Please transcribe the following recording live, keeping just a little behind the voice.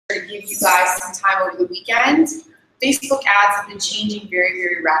to give you guys some time over the weekend. Facebook ads have been changing very,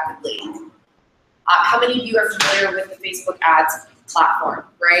 very rapidly. How many of you are familiar with the Facebook ads platform,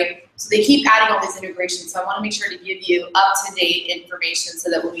 right? So they keep adding all these integrations. So I want to make sure to give you up-to-date information so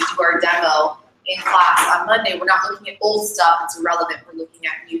that when we do our demo in class on Monday, we're not looking at old stuff that's irrelevant. We're looking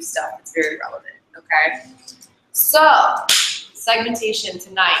at new stuff that's very relevant, okay? So, segmentation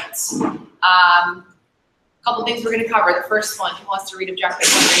tonight. A couple things we're going to cover. The first one, who wants to read objective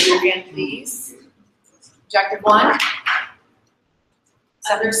one? Raise your hand, please. Objective one.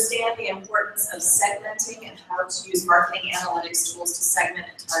 Understand the importance of segmenting and how to use marketing analytics tools to segment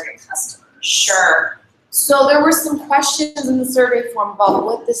and target customers. Sure. So there were some questions in the survey form about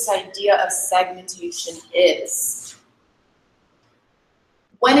what this idea of segmentation is,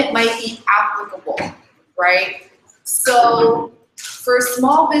 when it might be applicable, right? So for a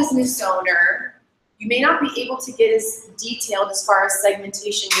small business owner, you may not be able to get as detailed as far as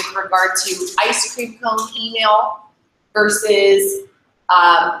segmentation with regard to ice cream cone email versus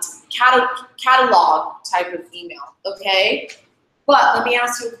catalog type of email, okay? But let me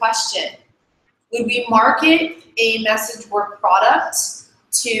ask you a question. Would we market a message or product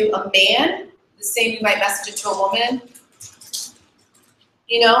to a man the same you might message it to a woman?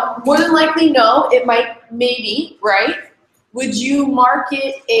 You know, more than likely no, it might, maybe, right? Would you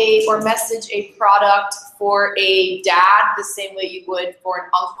market or message a product for a dad the same way you would for an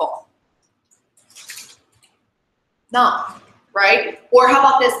uncle? No. Right? Or how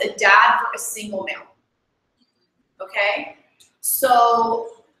about this, a dad for a single male? Okay?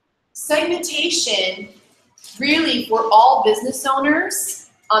 So segmentation, really for all business owners,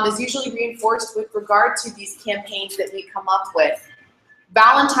 is usually reinforced with regard to these campaigns that we come up with.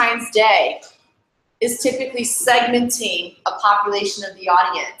 Valentine's Day is typically segmenting a population of the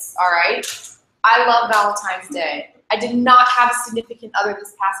audience, all right? I love Valentine's Day. I did not have a significant other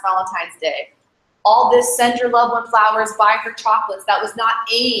this past Valentine's Day. All this send your loved one flowers, buy her chocolates, that was not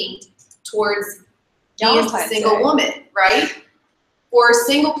aimed towards me as a single woman, right? For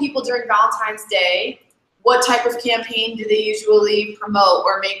single people during Valentine's Day, what type of campaign do they usually promote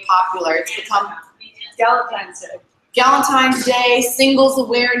or make popular? It's become Valentine's Day. Valentine's Day, Singles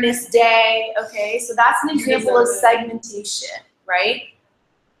Awareness Day, okay? So that's an example of segmentation, right?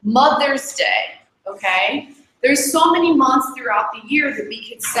 Mother's Day, okay? There's so many months throughout the year that we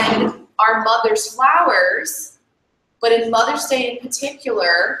could send our mothers flowers, but in Mother's Day in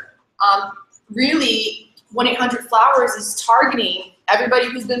particular, really 1-800-Flowers is targeting everybody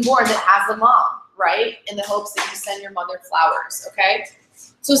who's been born that has a mom, right? In the hopes that you send your mother flowers, okay?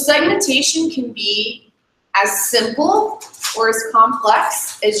 So segmentation can be as simple or as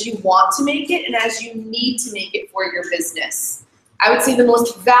complex as you want to make it and as you need to make it for your business. I would say the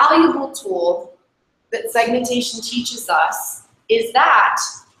most valuable tool that segmentation teaches us is that,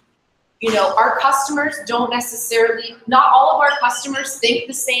 you know, our customers don't necessarily, not all of our customers think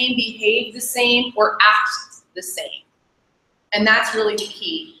the same, behave the same, or act the same. And that's really the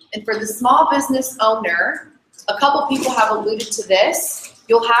key. And for the small business owner, a couple people have alluded to this.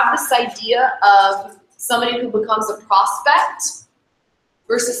 You'll have this idea of somebody who becomes a prospect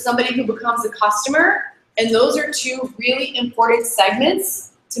versus somebody who becomes a customer. And those are two really important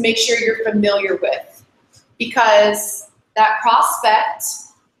segments to make sure you're familiar with. Because that prospect,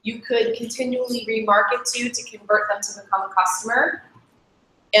 you could continually remarket to convert them to become a customer.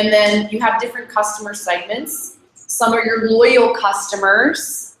 And then you have different customer segments. Some are your loyal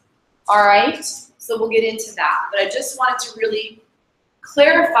customers, all right? So we'll get into that. But I just wanted to really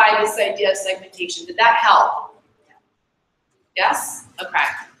clarify this idea of segmentation. Did that help? Yes? Okay.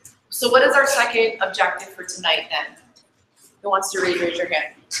 So what is our second objective for tonight then? Who wants to raise your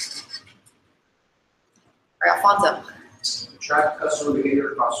hand? All right, Alfonso. Track customer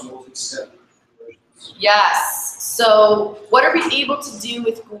behavior across multi-step conversions. Yes. So what are we able to do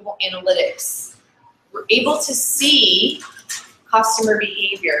with Google Analytics? We're able to see customer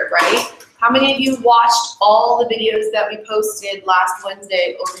behavior, right? How many of you watched all the videos that we posted last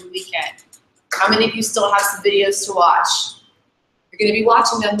Wednesday over the weekend? How many of you still have some videos to watch? You're going to be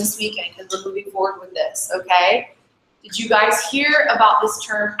watching them this weekend because we're moving forward with this, okay? Did you guys hear about this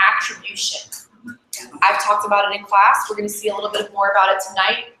term attribution? I've talked about it in class. We're going to see a little bit more about it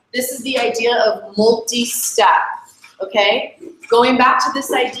tonight. This is the idea of multi-step, okay? Going back to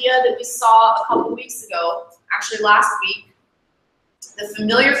this idea that we saw a couple weeks ago, actually last week, the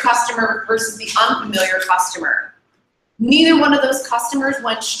familiar customer versus the unfamiliar customer. Neither one of those customers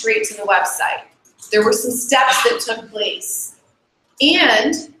went straight to the website. There were some steps that took place.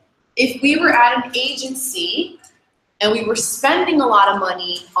 And if we were at an agency and we were spending a lot of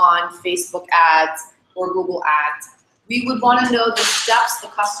money on Facebook ads or Google ads, we would want to know the steps the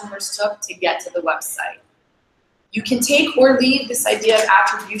customers took to get to the website. You can take or leave this idea of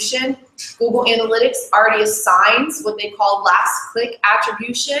attribution. Google Analytics already assigns what they call last click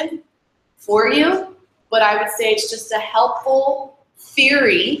attribution for you, but I would say it's just a helpful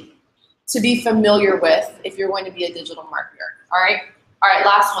theory to be familiar with if you're going to be a digital marketer. All right,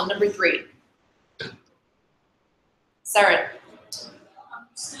 last one, number 3. Sarah.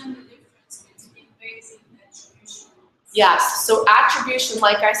 Understand the difference between basic and attribution. Yes, so attribution,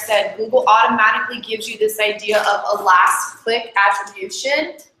 like I said, Google automatically gives you this idea of a last click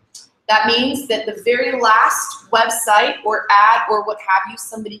attribution. That means that the very last website or ad or what have you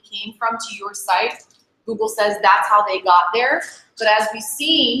somebody came from to your site, Google says that's how they got there. But as we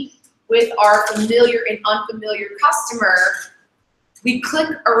see with our familiar and unfamiliar customer, we click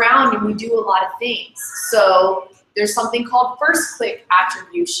around and we do a lot of things. So there's something called first click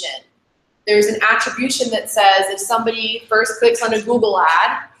attribution. There's an attribution that says if somebody first clicks on a Google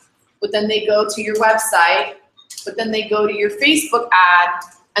ad, but then they go to your website, but then they go to your Facebook ad,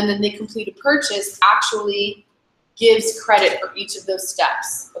 and then they complete a purchase, actually gives credit for each of those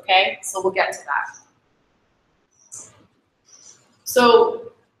steps, okay? So we'll get to that.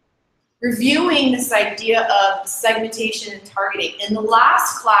 So reviewing this idea of segmentation and targeting. In the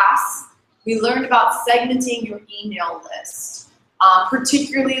last class, we learned about segmenting your email list,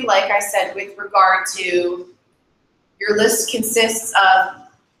 particularly, like I said, with regard to your list consists of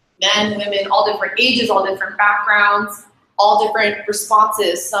men, women, all different ages, all different backgrounds, all different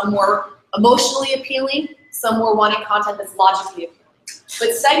responses. Some more emotionally appealing, some more wanting content that's logically appealing.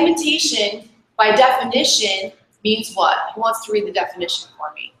 But segmentation, by definition, means what? Who wants to read the definition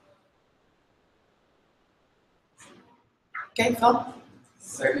for me? Okay, Phil?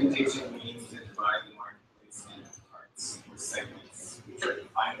 Segmentation means to divide the marketplace into parts or segments, which are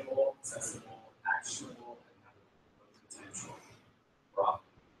definable, accessible, actionable, and have potential profit.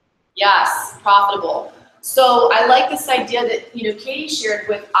 Yes, profitable. So I like this idea that Katie shared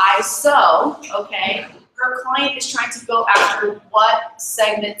with ISO, okay? Her client is trying to go after what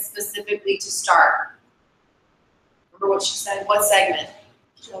segment specifically to start? Remember what she said? What segment?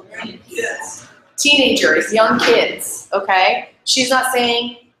 Children. Yes. Teenagers, young kids, okay? She's not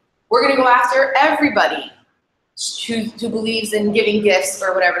saying we're gonna go after everybody who believes in giving gifts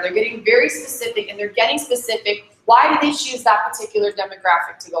or whatever. They're getting very specific, and they're getting specific. Why do they choose that particular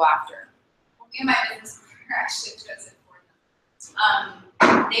demographic to go after? Well, me and my business partner actually chose it for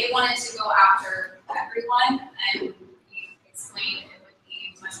them. They wanted to go after everyone, and we explained it would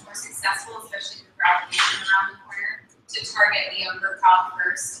be much more successful, especially with graduation around the corner, to target the younger crowd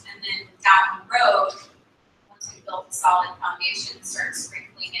first, and then down the road, once we built a solid foundation, start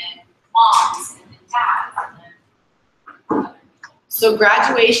sprinkling in moms and then dads and then other people. So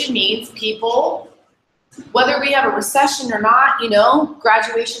graduation means people, whether we have a recession or not,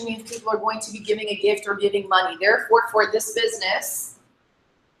 graduation means people are going to be giving a gift or giving money. Therefore, for this business,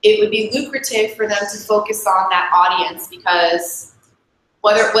 it would be lucrative for them to focus on that audience because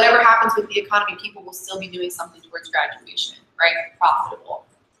whatever happens with the economy, people will still be doing something towards graduation, right? Profitable.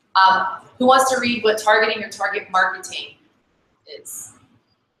 Who wants to read what targeting or target marketing is?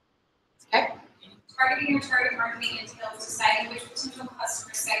 Okay. Targeting or target marketing entails deciding which potential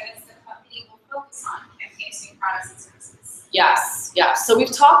customer segments the company will focus on and campaigning products and services. Yes. So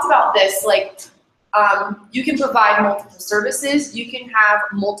we've talked about this, you can provide multiple services, you can have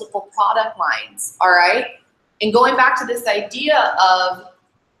multiple product lines, all right? And going back to this idea of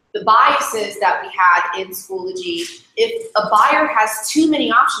the biases that we had in Schoology, if a buyer has too many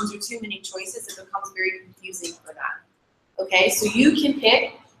options or too many choices, it becomes very confusing for them. Okay, so you can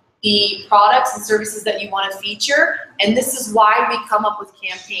pick the products and services that you want to feature, and this is why we come up with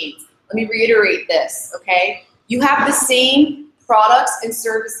campaigns. Let me reiterate this, okay? You have the same products and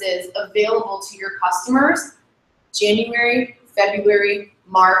services available to your customers January, February,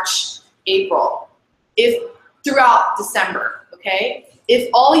 March, April, throughout December, okay? If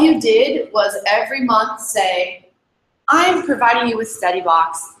all you did was every month say, I'm providing you with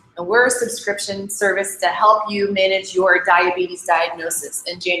StudyBox, and we're a subscription service to help you manage your diabetes diagnosis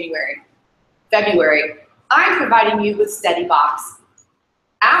in January, February, I'm providing you with StudyBox.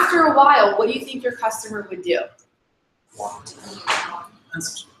 After a while, what do you think your customer would do?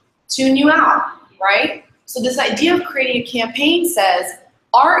 Tune you out, right? So this idea of creating a campaign says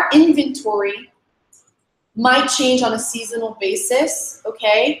our inventory might change on a seasonal basis,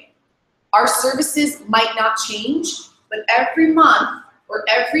 okay? Our services might not change, but every month or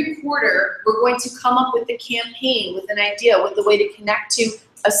every quarter, we're going to come up with a campaign, with an idea, with a way to connect to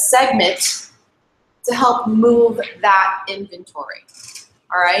a segment to help move that inventory,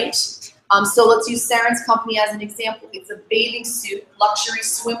 all right? So let's use Saren's company as an example. It's a bathing suit luxury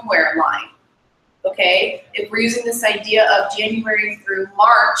swimwear line. Okay, if we're using this idea of January through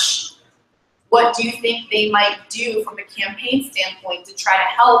March, what do you think they might do from a campaign standpoint to try to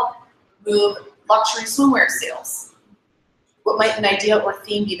help move luxury swimwear sales? What might an idea or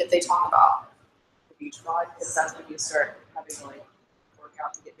theme be that they talk about? Beach bod, because that's when you start having to like work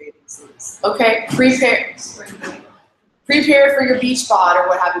out to get bathing suits. Okay, prepare for your beach bod or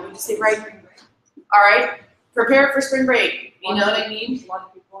what have you. Would you say right? All right, prepare for spring break. You know what I mean? A lot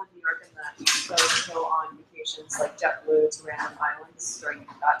of people in New York and the East Coast go on vacations like JetBlue to random islands during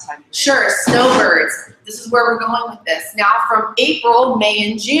that time period. Sure, snowbirds. This is where we're going with this. Now from April,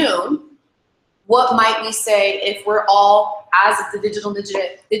 May, and June, what might we say if we're all, as the Digital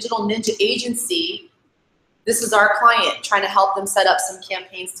Ninja agency, this is our client, trying to help them set up some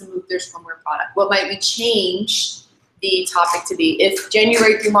campaigns to move their swimwear product. What might we change the topic to be? If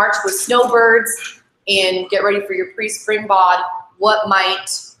January through March was snowbirds and get ready for your pre-spring bod, what might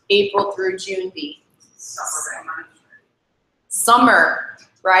April through June be? Summer,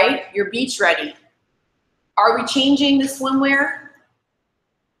 right? You're beach ready. Are we changing the swimwear?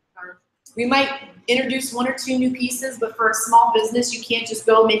 We might introduce 1 or 2 new pieces, but for a small business, you can't just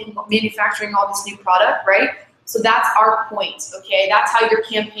go manufacturing all this new product, right? So that's our point, okay? That's how your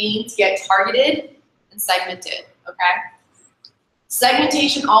campaigns get targeted and segmented, okay?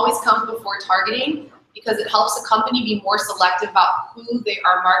 Segmentation always comes before targeting because it helps a company be more selective about who they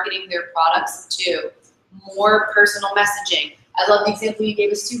are marketing their products to. More personal messaging. I love the example you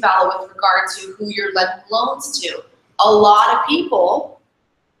gave us too, Vala, with regard to who you're lending loans to. A lot of people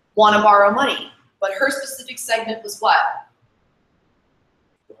want to borrow money, but her specific segment was what?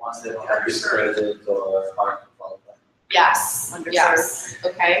 The ones that have discredited or are qualified. Yes, Underserved. yes,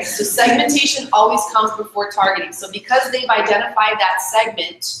 okay. So segmentation always comes before targeting. So because they've identified that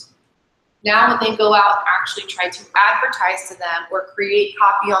segment, now when they go out and actually try to advertise to them or create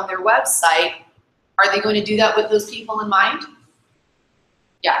copy on their website, are they going to do that with those people in mind?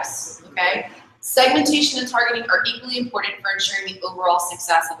 Yes, okay. Segmentation and targeting are equally important for ensuring the overall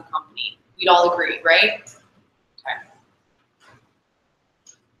success of a company. We'd all agree, right? Okay.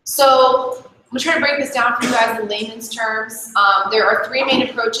 So I'm gonna try to break this down for you guys in layman's terms. There are 3 main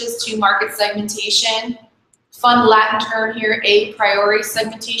approaches to market segmentation. Fun Latin term here, a priori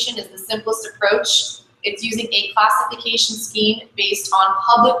segmentation is the simplest approach. It's using a classification scheme based on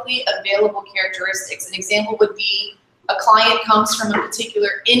publicly available characteristics. An example would be a client comes from a particular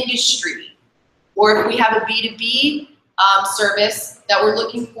industry, or if we have a B2B service that we're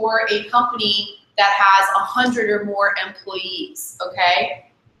looking for a company that has 100 or more employees,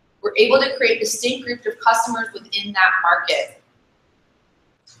 okay? We're able to create distinct groups of customers within that market.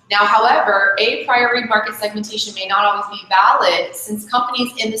 Now, however, a priori market segmentation may not always be valid since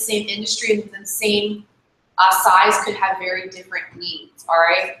companies in the same industry and within the same size could have very different needs, all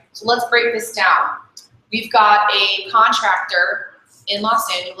right? So let's break this down. We've got a contractor in Los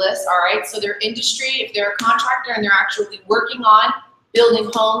Angeles, all right? So their industry, if they're a contractor and they're actually working on building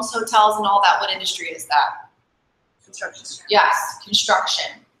homes, hotels, and all that, what industry is that? Construction. Yes,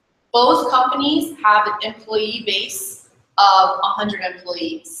 construction. Both companies have an employee base of 100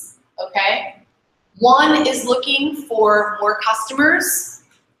 employees, okay? One is looking for more customers.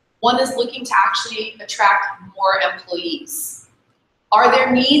 One is looking to actually attract more employees. Are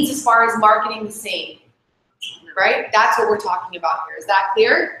their needs as far as marketing the same? Right? That's what we're talking about here. Is that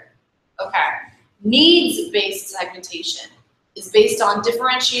clear? Okay. Needs-based segmentation is based on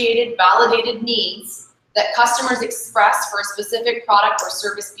differentiated, validated needs that customers express for a specific product or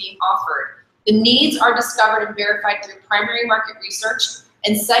service being offered. The needs are discovered and verified through primary market research,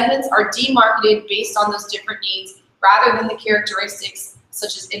 and segments are demarketed based on those different needs rather than the characteristics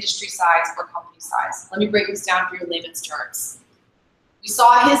such as industry size or company size. Let me break this down for your layman's terms. We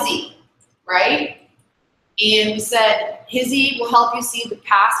saw Hizzy, right? And we said, Hizzy will help you see the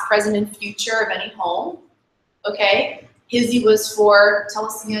past, present, and future of any home, okay? Hizzy was for, tell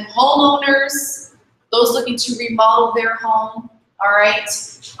us again, homeowners, those looking to remodel their home, all right?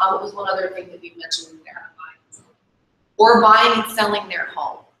 What was one other thing that we mentioned in there? Or buying and selling their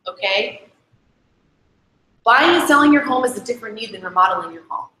home, okay? Buying and selling your home is a different need than remodeling your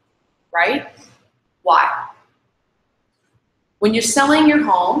home, right? Why? When you're selling your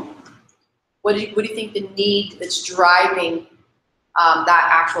home, what do you think the need that's driving that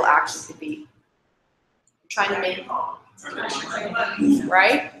actual action could be? You're trying to make,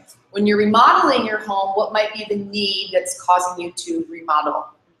 right? When you're remodeling your home, what might be the need that's causing you to remodel?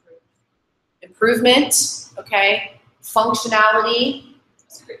 Improvement, okay? Functionality.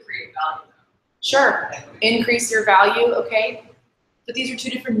 It's to create value. Sure. Increase your value, okay? But these are two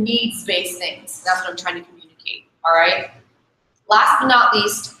different needs-based things. That's what I'm trying to communicate, all right? Last but not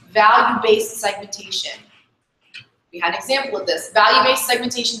least, value-based segmentation. We had an example of this. Value-based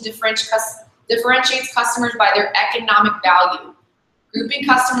segmentation differentiates customers by their economic value, grouping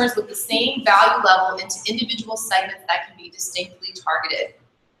customers with the same value level into individual segments that can be distinctly targeted.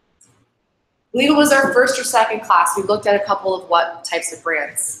 I believe it was our first or second class. We looked at a couple of what types of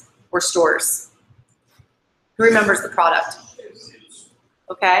brands or stores. Who remembers the product?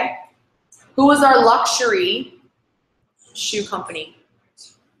 Okay. Who was our luxury shoe company?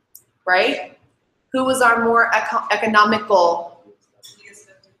 Right? Who was our more economical?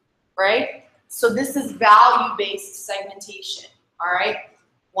 Right? So this is value-based segmentation. All right?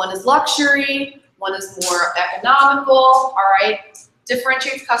 One is luxury, one is more economical, all right?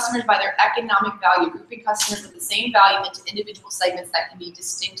 Differentiates customers by their economic value, grouping customers with the same value into individual segments that can be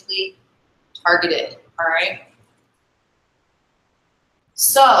distinctly targeted, all right?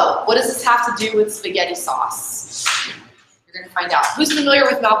 So, what does this have to do with spaghetti sauce? You're gonna find out. Who's familiar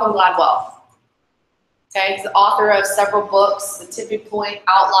with Malcolm Gladwell? Okay, he's the author of several books, The Tipping Point,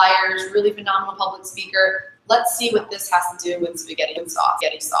 Outliers, really phenomenal public speaker. Let's see what this has to do with spaghetti sauce.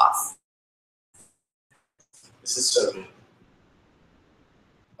 Spaghetti sauce. This is so good.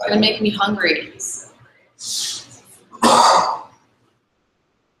 It's gonna make me hungry.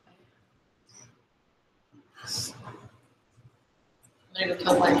 I'm gonna go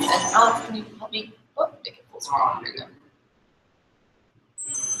kill one. And Alex, can you help me? Oh, make it full screen. There you go.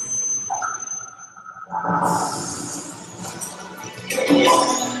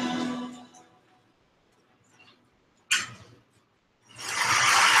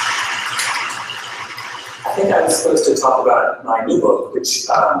 I think I was supposed to talk about my new book, which is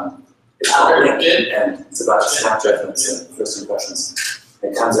called LinkedIn, and it's about snap judgments and first impressions.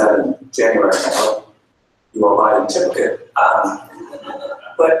 It comes out in January. I hope you all buy it in triplicate.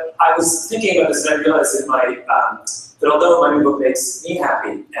 But I was thinking about this, and I realized that that although my new book makes me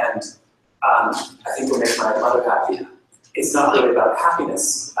happy, and I think will make my mother happy, it's not really about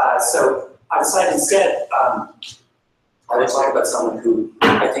happiness. So I decided instead I would talk about someone who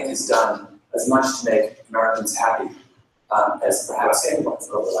I think has done as much to make Americans happy as perhaps anyone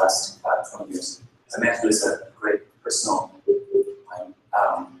over the last 20 years. As a man who is a great personal,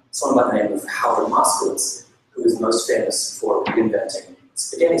 someone by the name of Howard Moskowitz, who is most famous for reinventing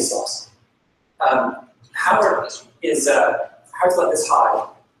spaghetti sauce. Howard's like this high,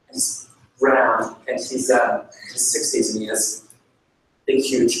 and he's round, and he's in his 60s, and he has big,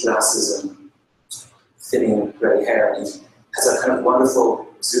 huge glasses and thinning gray hair, and he has a kind of wonderful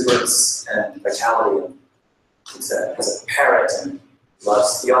exuberance and vitality, and has a parrot and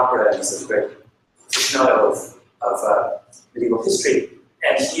loves the opera, and he's a great aficionado of medieval history.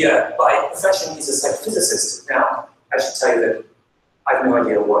 And he, by profession, he's a psychophysicist. Now, I should tell you that I have no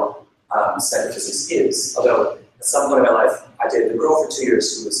idea what psychophysics is, although at some point in my life, I dated a girl for 2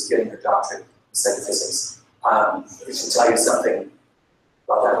 years who was getting her doctorate in psychophysics. Which should tell you something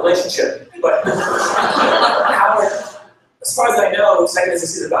about that relationship. But Howard, as far as I know,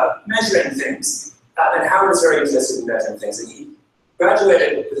 psychophysics is about measuring things. And Howard is very interested in measuring things. And he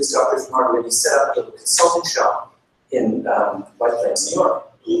graduated with his doctorate from Harvard, and he set up a consulting shop in White Plains, New York.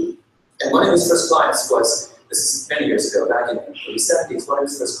 And one of his first clients was, this is many years ago, back in the early 70s, one of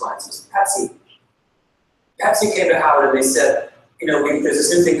his first clients was Pepsi. Pepsi came to Howard and they said, you know, there's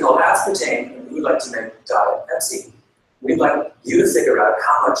this new thing called aspartame, and we'd like to make Diet Pepsi. We'd like you to figure out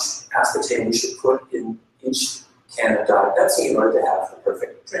how much aspartame we should put in each can of Diet Pepsi in order to have the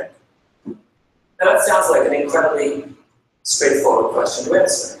perfect drink. Now that sounds like an incredibly straightforward question to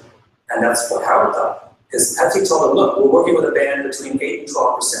answer. And that's what Howard thought. Because Pepsi told him, look, we're working with a band between 8 and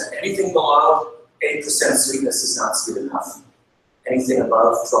 12%. Anything below 8% sweetness is not sweet enough. Anything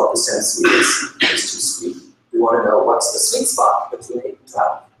above 12% sweetness is too sweet. We want to know what's the sweet spot between 8 and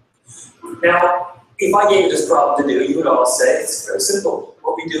 12. Now, if I gave you this problem to do, you would all say it's very simple.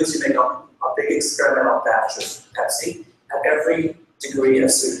 What we do is we make a big experimental batch of Pepsi at every degree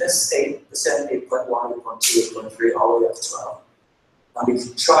of sweetness, 8%, 8.1, 8.2, 8.3, all the way up to 12. And we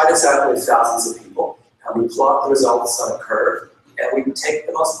try this out with thousands of people, and we plot the results on a curve, and we take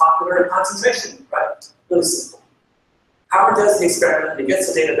the most popular concentration, right? Really simple. Howard does the experiment, and he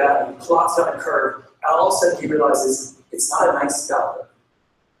gets the data back, and he plots on a curve, and all of a sudden he realizes it's not a nice bell curve.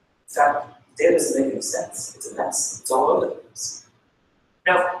 In fact, the data doesn't make any sense. It's a mess. It's all over the place.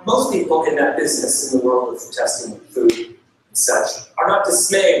 Now, most people in that business, in the world of testing food and such, are not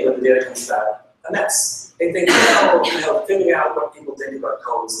dismayed when the data comes back a mess. They think, figuring out what people think about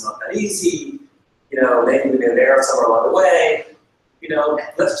code is not that easy. Maybe they're there somewhere along the way.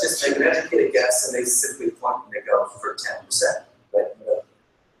 Let's just make an educated guess, and they simply plunk and they go for 10%. But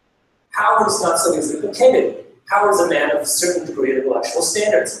Howard is not so easily placated. Howard is a man of a certain degree of intellectual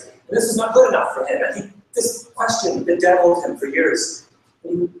standards. And this was not good enough for him. And this question bedeviled him for years.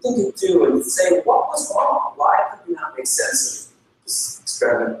 And he would think it through and say, what was wrong? Why could we not make sense of this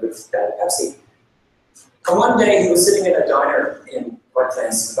experiment with Pepsi? And one day he was sitting in a diner in White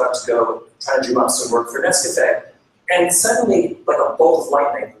Plains, about to go try to dream up some work for Nescafe. And suddenly, like a bolt of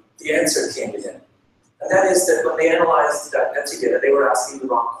lightning, the answer came to him. And that is that when they analyzed that Pepsi data, they were asking the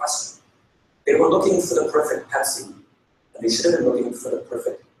wrong question. They were looking for the perfect Pepsi, and they should have been looking for the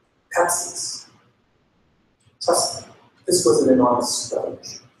perfect Pepsis. Trust me, this was an enormous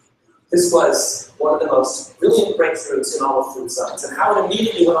revolution. This was one of the most brilliant breakthroughs in all of food science. And Howard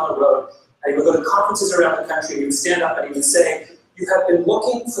immediately went on the road, and he would go to conferences around the country, he would stand up and he would say, you have been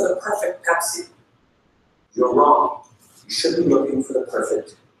looking for the perfect Pepsi. You're wrong. You should be looking for the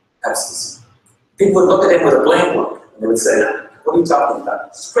perfect Pepsis. People would look at him with a blank look, and they would say, what are you talking about?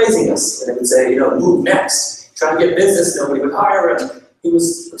 It's craziness. And they would say, move next. Trying to get business, nobody would hire him. He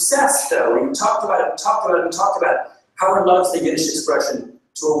was obsessed, though. He talked about it and talked about it and talked about it. Howard loves the Yiddish expression,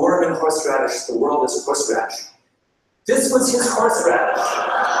 to a worm in horseradish, the world is horseradish. This was his horseradish.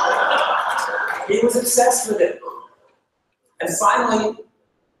 He was obsessed with it. And finally,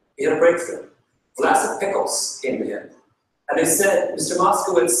 he had a breakthrough. A glass of pickles came to him. And they said, Mr.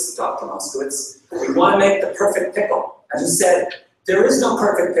 Moskowitz, Dr. Moskowitz, we want to make the perfect pickle. And he said, there is no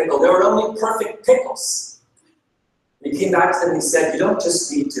perfect pickle, there are only perfect pickles. And he came back to them and he said, you don't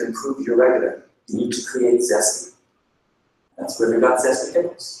just need to improve your regular, you need to create zesty. That's where they got zesty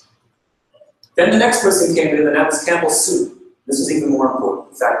pickles. Then the next person came in, and that was Campbell's soup. This was even more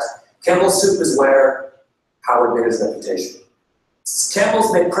important. In fact, Campbell's soup is where Howard made his reputation.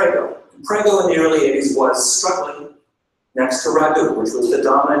 Campbell's made Prego. And Prego in the early 80s was struggling next to ragu, which was the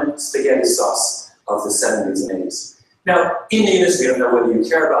dominant spaghetti sauce of the 70s and 80s. Now, in the industry, I don't know whether you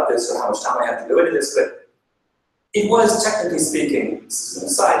care about this or how much time I have to go into this, but it was, technically speaking, this is an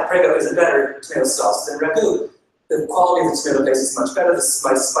aside, Prego is a better tomato sauce than ragu. The quality of the tomato paste is much better, the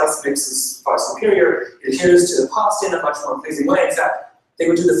spice mix is far superior, it adheres to the pasta in a much more pleasing way. In fact, they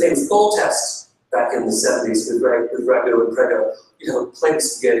would do the famous bowl test back in the 70s with ragu and Prego. You'd have a plate of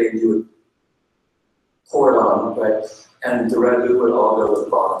spaghetti and you would pour it on, right? And the ragu would all go to the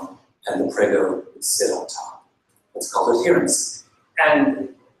bottom, and the Prego would sit on top. It's called adherence. And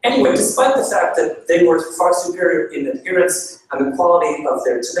anyway, despite the fact that they were far superior in adherence and the quality of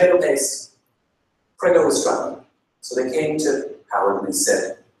their tomato paste, Prego was struggling. So they came to Howard and they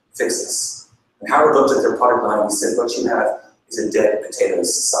said, fix this. And Howard looked at their product line and he said, what you have is a dead potato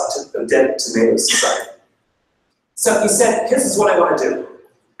society, a dead tomato society. So he said, this is what I want to do.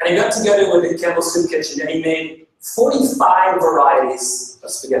 And he got together with the Campbell's Soup Kitchen and he made 45 varieties of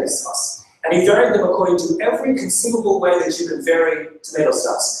spaghetti sauce. And he varied them according to every conceivable way that you could vary tomato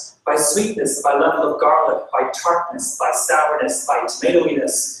sauce. By sweetness, by level of garlic, by tartness, by sourness, by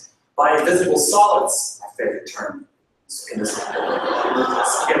tomatoiness, by invisible solids, my favorite term in this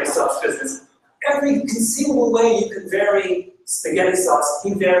spaghetti sauce business. Every conceivable way you could vary spaghetti sauce,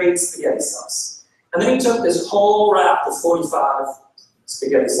 he varied spaghetti sauce. And then he took this whole raft of 45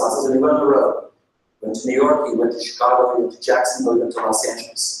 spaghetti sauces and he went on the road. He went to New York, he went to Chicago, he went to Jacksonville, he went to Los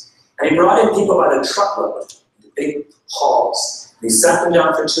Angeles. And he brought in people by the truckload, the big halls. And he sat them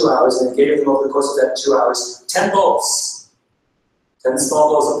down for 2 hours and he gave them over the course of that 2 hours 10 bowls. 10 small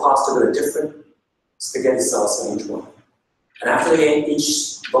bowls of pasta with a different spaghetti sauce on each one. And after they ate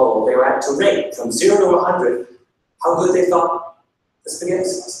each bowl, they were asked to rate from 0 to 100 how good they thought the spaghetti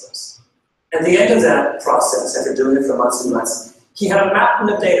sauce was. At the end of that process, after doing it for months and months, he had a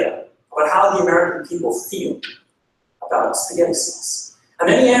mountain of data about how the American people feel about spaghetti sauce. And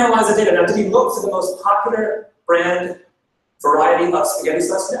then he analyzed the data. Now, did he look for the most popular brand variety of spaghetti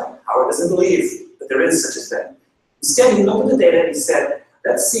sauce? No. Howard doesn't believe that there is such a thing. Instead, he looked at the data and he said,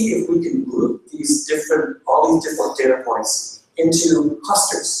 let's see if we can group all these different data points into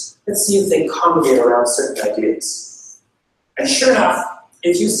clusters. Let's see if they congregate around certain ideas. And sure enough,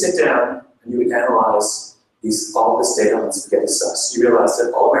 if you sit down and you analyze all this data on spaghetti sauce, you realize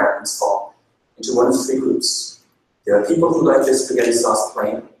that all Americans fall into one of three groups. There are people who like their spaghetti sauce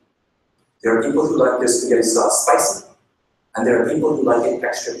plain. There are people who like their spaghetti sauce spicy. And there are people who like it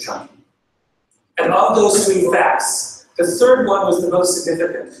extra chunky. And of those three facts, the third one was the most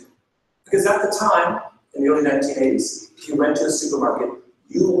significant. Because at the time, in the early 1980s, if you went to a supermarket,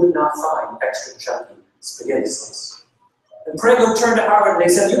 you would not find extra chunky spaghetti sauce. And Prego turned to Howard and they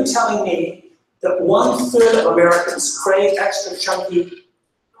said, you're telling me that 1/3 of Americans crave extra chunky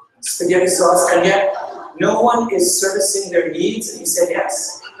spaghetti sauce, and yet no one is servicing their needs? And he said,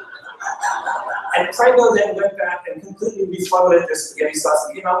 yes. And Prego then went back and completely reformulated their spaghetti sauce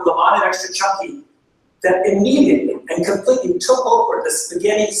and came out with a lot of extra chunky that immediately and completely took over the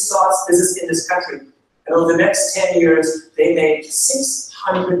spaghetti sauce business in this country. And over the next 10 years, they made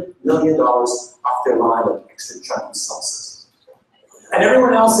 $600 million off their line of extra chunky sauces. And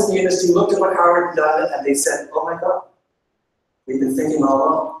everyone else in the industry looked at what Howard had done and they said, oh my God, we've been thinking all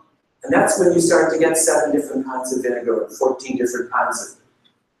along. And that's when you start to get 7 different kinds of vinegar, 14 different kinds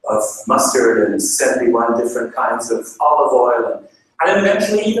of mustard, and 71 different kinds of olive oil, and then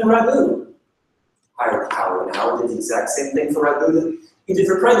eventually even ragu. Howard, and Howard did the exact same thing for ragu that he did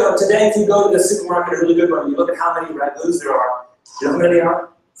for Prego. Today, if you go to the supermarket, a really good one, you look at how many ragus there are. You know how many there are?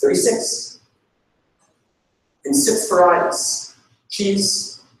 36. In 6 varieties: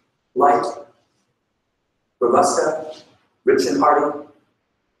 cheese, light, robusta, rich and hearty,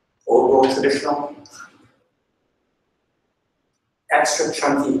 old world traditional, extra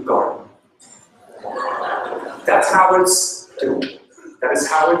chunky garden. That's Howard's doing. That is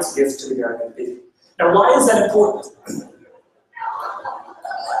Howard's gift to the American people. Now, why is that important?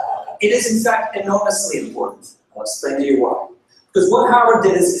 It is, in fact, enormously important. I'll explain to you why. Because what Howard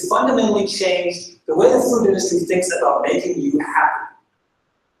did is he fundamentally changed the way the food industry thinks about making you happy.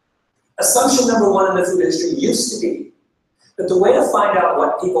 Assumption number 1 in the food industry used to be that the way to find out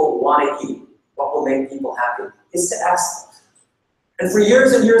what people want to eat, what will make people happy, is to ask them. And for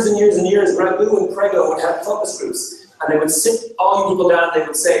years and years and years and years, Ragu and Prego would have focus groups, and they would sit all you people down and they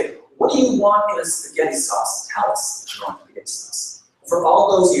would say, what do you want in a spaghetti sauce? Tell us what you want in spaghetti sauce. For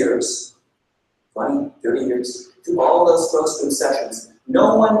all those years, 20, 30 years, through all those focus group sessions,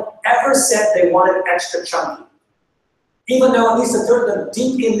 no one ever said they wanted extra chunky. Even though at least a third of them,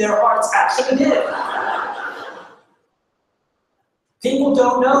 deep in their hearts, actually did. People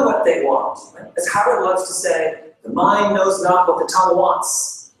don't know what they want. As Howard loves to say, the mind knows not what the tongue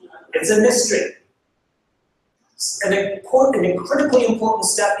wants. It's a mystery. An critically important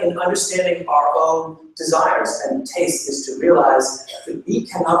step in understanding our own desires and tastes is to realize that we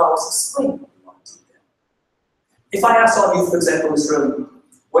cannot always explain what we want to do. If I asked all of you, for example, in this room,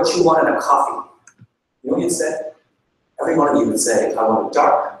 what you want in a coffee, you know what you'd say? Every one of you would say, I want a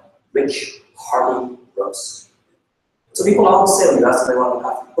dark, rich, hearty roast. So people always say when you ask them they want a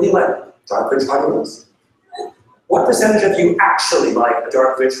coffee, what do you like? Dark, rich, hearty roast. What percentage of you actually like a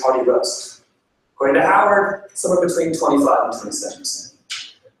dark, rich, hearty roast? According to Howard, somewhere between 25 and 27%.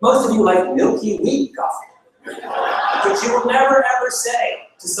 Most of you like milky wheat coffee, which you will never ever say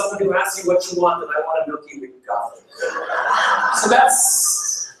to someone who asks you what you want, that I want a milky wheat coffee. So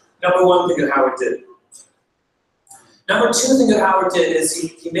that's number 1 thing that Howard did. Number 2 thing that Howard did is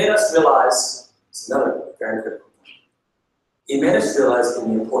he made us realize, it's another very critical point, he made us realize the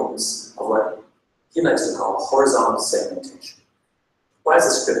importance of what he likes to call horizontal segmentation. Why is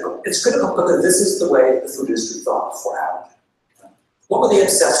this critical? It's critical because this is the way the food industry thought before Howard. What were they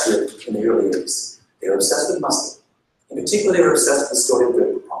obsessed with in the early 80s? They were obsessed with mustard. In particular, they were obsessed with the story of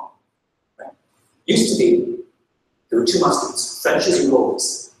Great Poupon. Right? Used to be, there were 2 mustards, French's and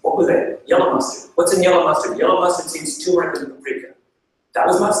Golds. What were they? Yellow mustard. What's in yellow mustard? Yellow mustard seeds turmeric and paprika. That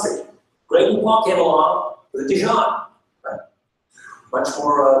was mustard. Great Poupon came along with a Dijon. Right? Much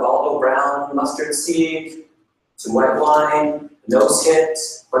more volatile brown mustard seed, some white wine, nose hit,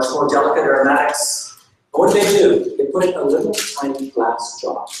 much more delicate aromatics. But what did they do? They put it in a little tiny glass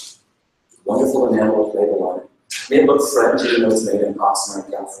jar. Wonderful enamel label on it. Made it look French, even though it's made in Oxnard,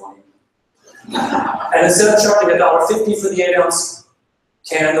 California. And instead of charging $1.50 for the 8-ounce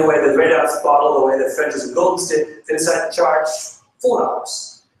can, the way the 8-ounce bottle, the way the French's and Goldens did, they decided to charge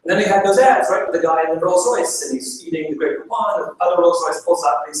 $4. And then they had those ads, right, with the guy in the Rolls Royce, and he's eating the Great Poupon, and other Rolls Royce pulls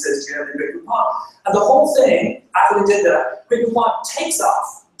out and he says, do you have the Great Poupon? And the whole thing, after they did that, Great Poupon takes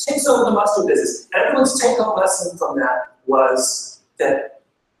off, takes over the mustard business. And everyone's take-home lesson from that was that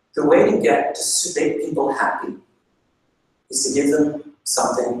the way to get to make people happy is to give them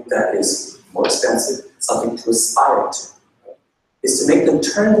something that is more expensive, something to aspire to. Is to make them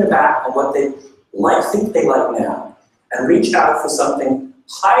turn their back on what they think they like now, and reach out for something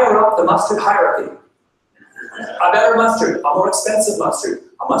higher up the mustard hierarchy. A better mustard, a more expensive mustard,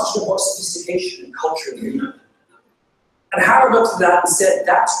 a mustard of more sophistication and culture and meaning. And Howard looked at that and said,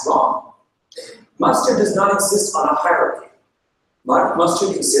 that's wrong. Mustard does not exist on a hierarchy.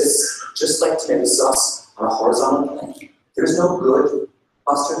 Mustard exists, just like tomato sauce, on a horizontal plane. There's no good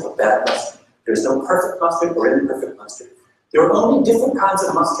mustard or bad mustard. There's no perfect mustard or imperfect mustard. There are only different kinds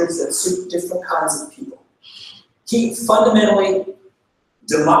of mustards that suit different kinds of people. He fundamentally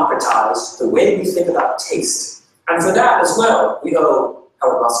democratized the way we think about taste. And for that as well, we owe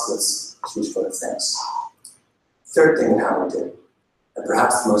Howard Moskowitz a huge vote of thanks. Third thing that Howard did, and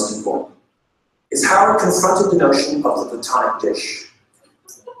perhaps the most important, is Howard confronted the notion of the platonic dish.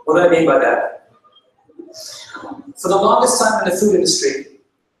 What do I mean by that? For the longest time in the food industry,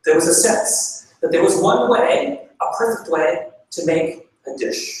 there was a sense that there was one way, a perfect way, to make a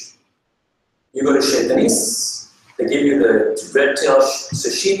dish. You go to Chez Denis, they give you the red tail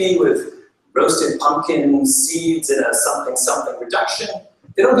sashimi with roasted pumpkin seeds in a something reduction.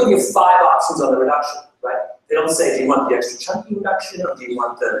 They don't give you 5 options on the reduction, right? They don't say, do you want the extra chunky reduction or do you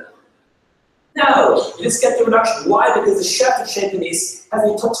want the... No, you just get the reduction. Why? Because the chef at Chez Denis has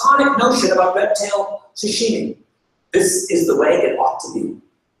a platonic notion about red tail sashimi. This is the way it ought to be.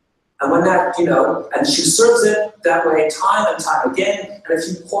 And when that, and she serves it that way time and time again, and if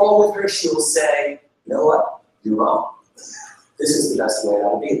you quarrel with her, she will say, you know what, you're wrong. This is the best way it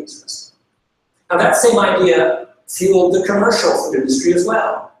ought to be in this restaurant. Now that same idea fueled the commercial food industry as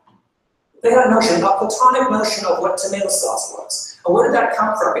well. They had a notion, a platonic notion of what tomato sauce was. And where did that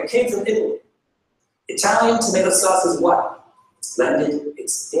come from? It came from Italy. Italian tomato sauce is what? It's blended,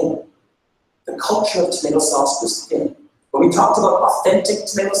 it's thin. The culture of tomato sauce was thin. When we talked about authentic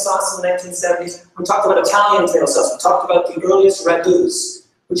tomato sauce in the 1970s, we talked about Italian tomato sauce, we talked about the earliest ragouts,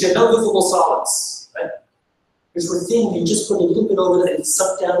 which had no visible solids, right? Because were thin, you just put a little bit over it and it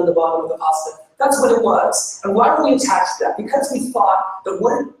sunk down to the bottom of the pasta. That's what it was. And why were we attached to that? Because we thought that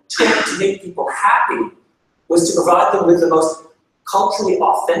what it took to make people happy was to provide them with the most culturally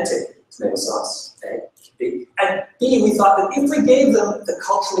authentic tomato sauce, okay? And B, we thought that if we gave them the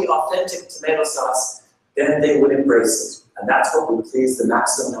culturally authentic tomato sauce, then they would embrace it. And that's what would please the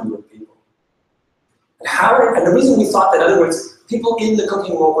maximum number of people. And the reason we thought that, in other words, people in the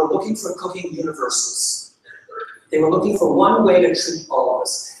cooking world were looking for cooking universals. They were looking for one way to treat all of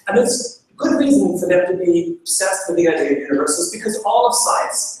us. And it's a good reason for them to be obsessed with the idea of universals, because all of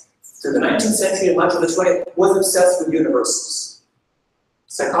science, through the 19th century and much of the 20th, was obsessed with universals.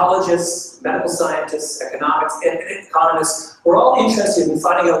 Psychologists, medical scientists, economists were all interested in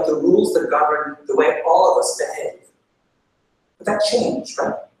finding out the rules that govern the way all of us behave. But that changed,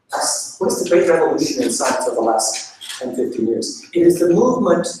 right? What is the great revolution in science of the last 10, 15 years? It is the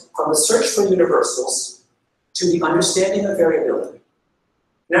movement from the search for universals to the understanding of variability.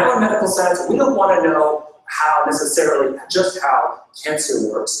 Now in medical science, we don't want to know how necessarily just how cancer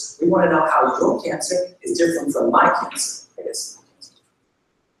works. We want to know how your cancer is different from my cancer, I guess.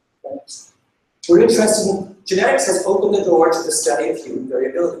 We're interested in genetics has opened the door to the study of human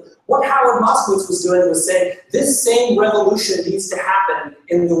variability. What Howard Moskowitz was doing was saying, this same revolution needs to happen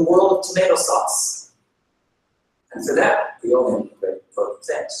in the world of tomato sauce. And for that, we owe him a great vote of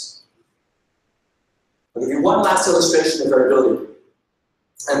thanks. I'll give you one last illustration of variability.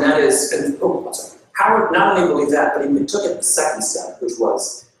 And that is, Howard not only believed that, but he took it the second step, which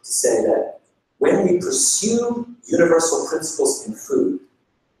was to say that when we pursue universal principles in food,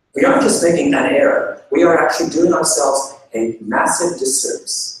 we aren't just making an error, we are actually doing ourselves a massive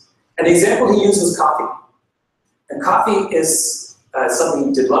disservice. An example he used was coffee. And coffee is something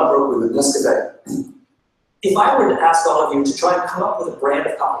he did love work with Nescafe. If I were to ask all of you to try and come up with a brand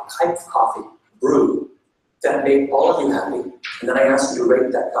of coffee, type of coffee, brew, that made all of you happy, and then I asked you to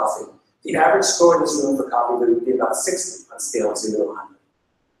rate that coffee, the average score in this room for coffee would be about 60 on a scale of 0 to 100.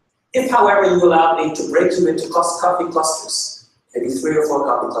 If, however, you allowed me to break you into coffee clusters, maybe 3 or 4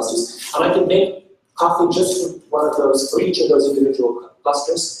 coffee clusters, and I could make coffee just for one of those, for each of those individual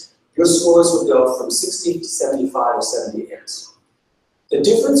clusters, your scores would go from 60 to 75 or 78. The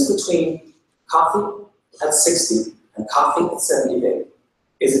difference between coffee at 60 and coffee at 78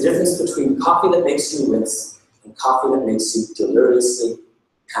 is the difference between coffee that makes you wince and coffee that makes you deliriously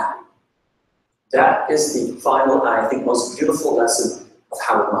happy. That is the final, and I think most beautiful lesson of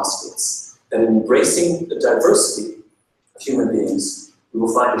Howard Moskowitz, that in embracing the diversity of human beings, we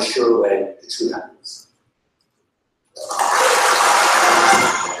will find a sure way to true happiness.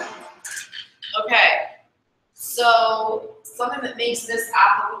 Okay, so something that makes this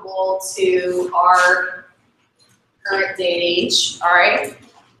applicable to our current day and age, all right?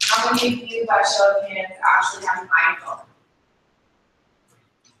 How many of you, by show of hands, actually have an iPhone?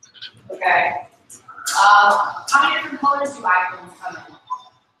 Okay. How many different colors do iPhones come in?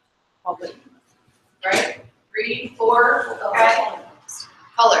 Probably, right? 3, 4, okay?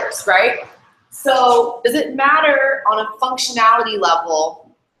 Colors, right? So does it matter on a functionality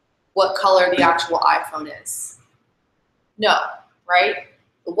level what color the actual iPhone is? No, right?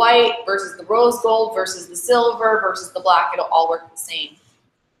 The white versus the rose gold versus the silver versus the black, it'll all work the same.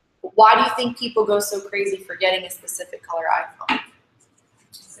 But why do you think people go so crazy for getting a specific color iPhone?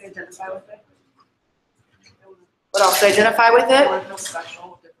 They identify with it. What else? To identify with it? Or feel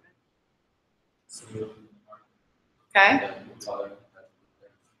special, different. Okay.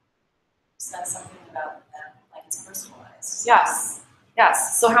 says something about them, like it's personalized. Yes,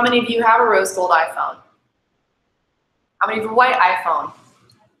 yes. So how many of you have a rose gold iPhone? How many of you have a white iPhone?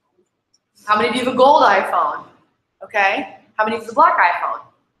 How many of you have a gold iPhone? Okay. How many of you have a black iPhone?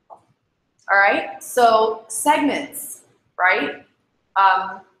 All right. So segments, right?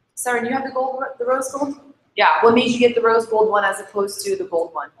 Sarah, you have the rose gold? Yeah. What made you get the rose gold one as opposed to the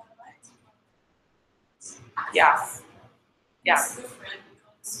gold one? Yeah. Yeah. It's different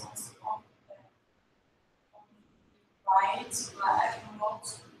because also right, but I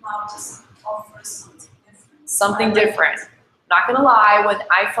cannot now just offer something different. Something different. Not gonna lie, when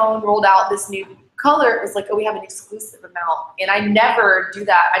iPhone rolled out this new color, it was like, oh, we have an exclusive amount. And I never do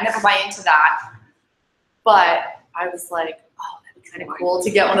that. I never buy into that. But I was like, oh, that'd be kind of cool to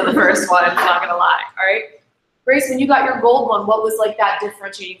get one of the first ones, not gonna lie. All right. Grace, when you got your gold one, what was like that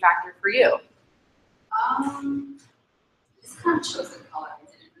differentiating factor for you? Just kind of chose the color. I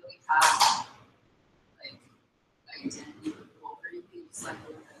didn't really have like identity or anything, just like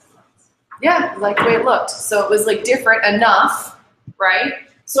the way it looked. Yeah, like the way it looked. So it was like different enough, right?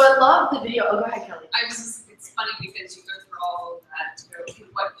 So I love the video. Oh, go ahead, Kelly. It's funny because you go through all of that to go, okay,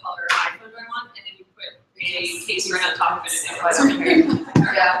 what color iPhone do I want? And then you put a case right on top of it and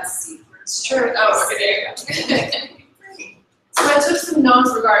it Yeah, it's true. Oh, okay, there you go. So I took some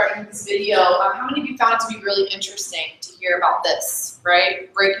notes regarding this video. How many of you found it to be really interesting to hear about this,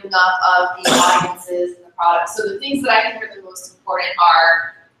 right? Breaking up of the audiences and the products. So the things that I think are the most important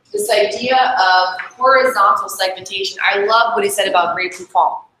are this idea of horizontal segmentation. I love what he said about Grey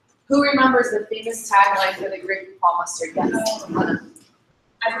Poupon. Who remembers the famous tagline for the Grey Poupon mustard? Yes.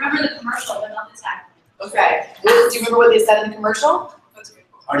 I remember the commercial, but not the tagline. Okay. Do you remember what they said in the commercial?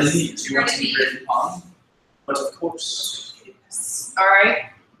 Are they too much to be great upon? But of course. All right.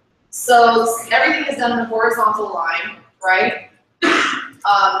 So everything is done in a horizontal line, right?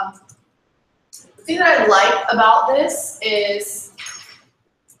 The thing that I like about this is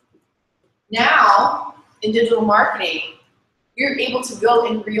now in digital marketing, you're able to go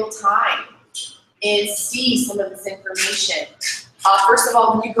in real time and see some of this information. First of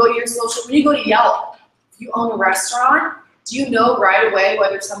all, when you go to Yelp, if you own a restaurant, do you know right away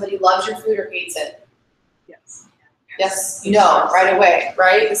whether somebody loves your food or hates it? Yes, you know right away,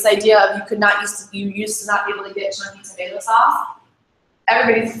 right? This idea of you used to not be able to get chunky tomato sauce.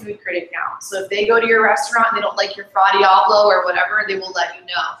 Everybody's a food critic now. So if they go to your restaurant and they don't like your fra diavolo or whatever, they will let you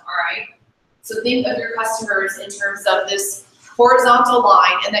know, all right? So think of your customers in terms of this horizontal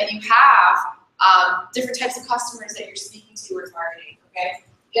line and that you have different types of customers that you're speaking to or targeting, okay?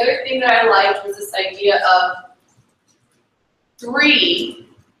 The other thing that I liked was this idea of three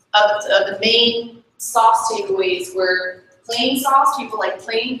of the main sauce takeaways were plain sauce, people like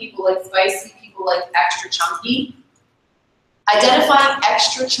plain, people like spicy, people like extra chunky. Identifying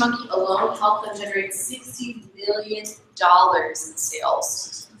extra chunky alone helped them generate $60 million in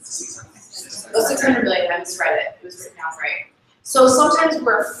sales. Oh, 600 million, I misread it. It was written down right. So sometimes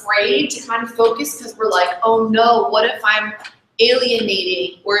we're afraid to kind of focus because we're like, oh no, what if I'm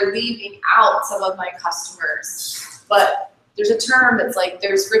alienating or leaving out some of my customers? But there's a term that's like,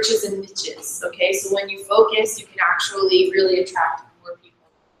 there's riches and niches, okay? So when you focus, you can actually really attract more people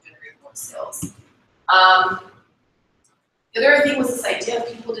and generate more sales. The other thing was this idea of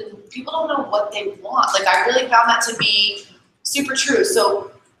people don't know what they want. Like I really found that to be super true.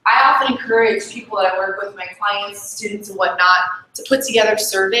 So I often encourage people that I work with, my clients, students and whatnot, to put together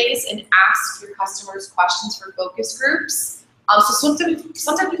surveys and ask your customers questions for focus groups. So sometimes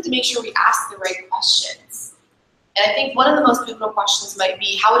we have to make sure we ask the right questions. And I think one of the most pivotal questions might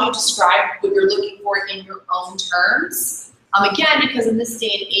be, how would you describe what you're looking for in your own terms? Again, because in this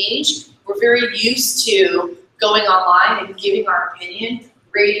day and age, we're very used to going online and giving our opinion,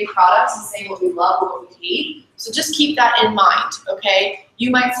 rating products and saying what we love, what we hate. So just keep that in mind, okay? You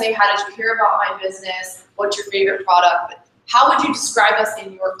might say, how did you hear about my business? What's your favorite product? But how would you describe us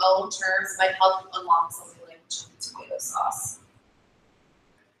in your own terms might help you unlock something like tomato sauce.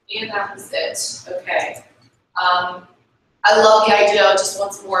 And that was it, okay. I love the idea, just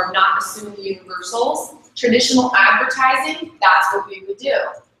once more, of not assuming universals. Traditional advertising, that's what we would do,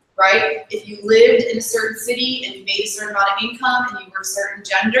 right? If you lived in a certain city and you made a certain amount of income and you were a certain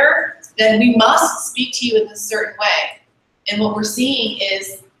gender, then we must speak to you in a certain way. And what we're seeing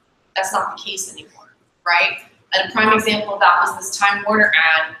is that's not the case anymore, right? And a prime example of that was this Time Warner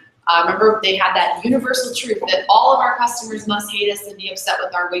ad. Remember, they had that universal truth that all of our customers must hate us and be upset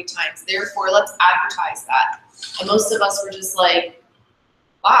with our wait times. Therefore, let's advertise that. And most of us were just like,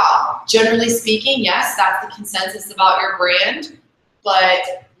 wow, generally speaking, yes, that's the consensus about your brand,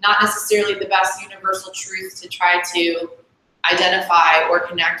 but not necessarily the best universal truth to try to identify or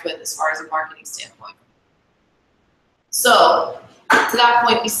connect with as far as a marketing standpoint. So, to that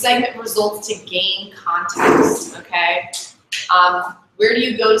point, we segment results to gain context, okay? Where do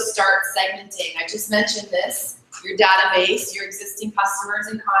you go to start segmenting? I just mentioned this, your database, your existing customers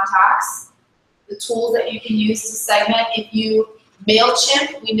and contacts, the tools that you can use to segment. If you,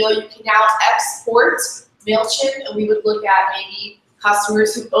 MailChimp, we know you can now export MailChimp, and we would look at maybe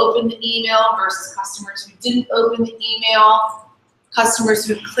customers who opened the email versus customers who didn't open the email, customers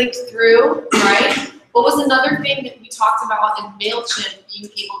who clicked through, right? What was another thing that we talked about in MailChimp being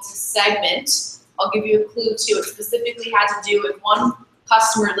able to segment? I'll give you a clue too. It specifically had to do with one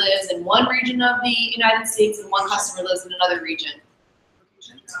customer lives in one region of the United States and one customer lives in another region.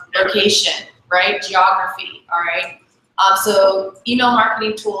 Location, right? Geography, all right? So email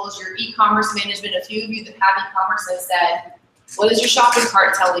marketing tools, your e-commerce management, a few of you that have e-commerce have said, what is your shopping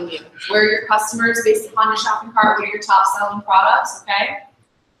cart telling you? Where are your customers based upon your shopping cart? What are your top selling products, okay?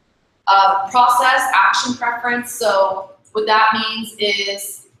 Process, action preference, so what that means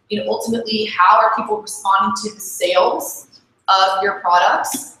is, ultimately how are people responding to the sales of your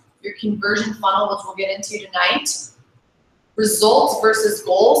products, your conversion funnel, which we'll get into tonight. Results versus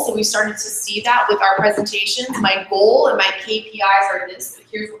goals, so we started to see that with our presentations. My goal and my KPIs are this, but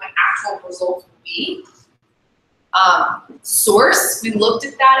here's what my actual results will be. Source, we looked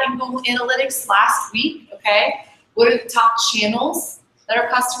at that in Google Analytics last week, okay? What are the top channels that our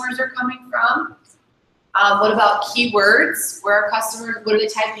customers are coming from? What about keywords? Where our customers, what are they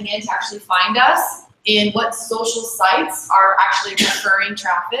typing in to actually find us? And what social sites are actually referring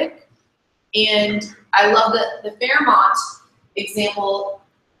traffic? And I love the Fairmont example.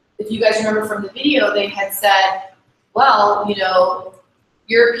 If you guys remember from the video, they had said, well,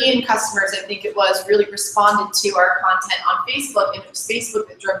 European customers, I think it was, really responded to our content on Facebook, and it was Facebook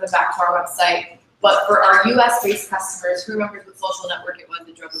that drove them back to our website. But for our US-based customers, who remembers what social network it was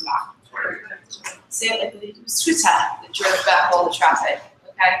that drove them back? Say it like it was Twitter that drove back all the traffic,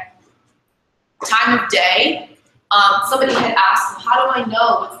 okay? Time of day. Somebody had asked, well, how do I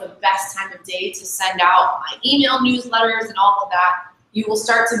know what's the best time of day to send out my email newsletters and all of that? You will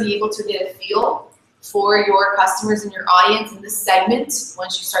start to be able to get a feel for your customers and your audience in this segment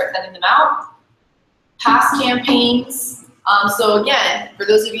once you start sending them out. Past campaigns. So again, for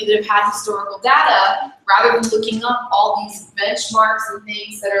those of you that have had historical data, rather than looking up all these benchmarks and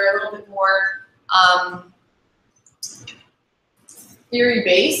things that are a little bit more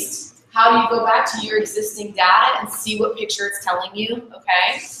theory-based, how do you go back to your existing data and see what picture it's telling you,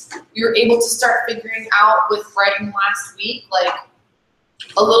 okay? You're able to start figuring out with Brighton last week, like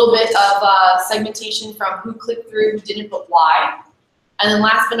a little bit of segmentation from who clicked through, who didn't, but why. And then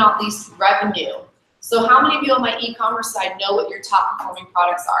last but not least, revenue. So how many of you on my e-commerce side know what your top performing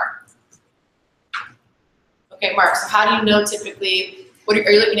products are? Okay, Mark, so how do you know typically, are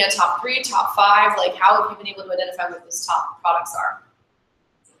you looking at top 3, top 5? Like how have you been able to identify what those top products are?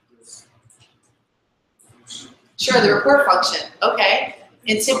 Sure, the report function, okay.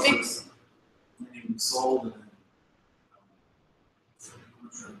 And typically, sold and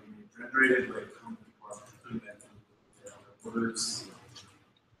generated, like how many people are putting that in their orders,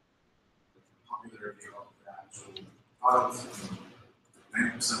 the popularity of the actual products.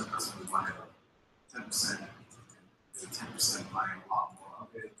 90% of customers buy 10%, and 10% buying a lot more of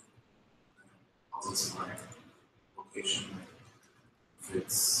it. And also like location, if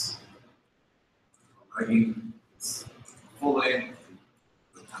it's a legging, it's full length,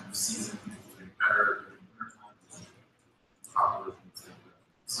 the time of season, it's getting better, proper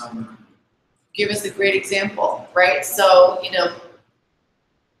summer. give us a great example, right? So,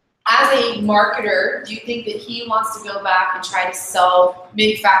 as a marketer, do you think that he wants to go back and try to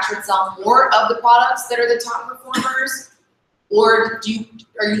manufacture and sell more of the products that are the top performers? Or are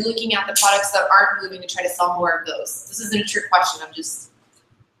you looking at the products that aren't moving and try to sell more of those? This isn't a trick question, I'm just.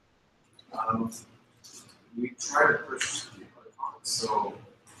 We try to push the other products, so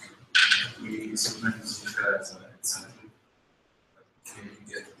we sometimes use that as an incentive. Like,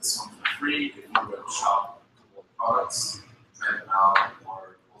 you get this one for free if you go to shop a couple of products, try them out,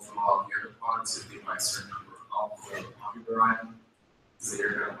 or overall the other products if they buy a certain number of the popular item, so they're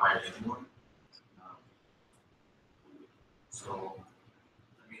going to buy it anymore. So,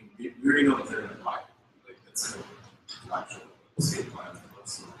 I mean, we already know that they're going to buy it. Like, that's an actual state plan.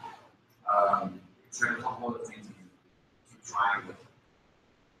 So, try a couple other things and keep trying, but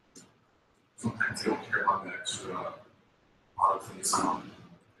sometimes they don't care about the extra product that you sell.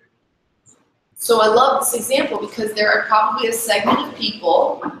 So I love this example because there are probably a segment of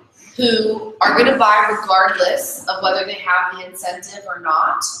people who are gonna buy regardless of whether they have the incentive or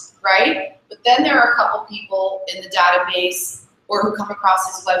not, right? But then there are a couple people in the database or who come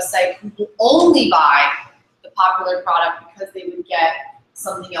across his website who will only buy the popular product because they would get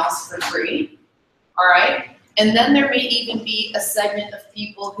something else for free, all right? And then there may even be a segment of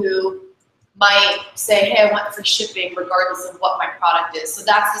people who might say, hey, I want free shipping regardless of what my product is. So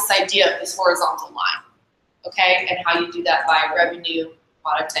that's this idea of this horizontal line, okay? And how you do that by revenue,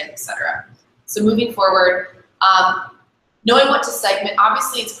 product type, etc. So moving forward, knowing what to segment,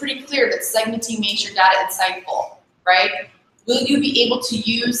 obviously it's pretty clear that segmenting makes your data insightful, right? Will you be able to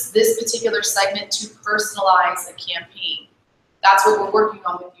use this particular segment to personalize a campaign? That's what we're working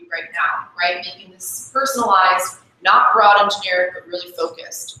on with you right now, right? Making this personalized, not broad and generic, but really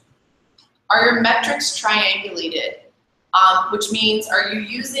focused. Are your metrics triangulated? Which means, are you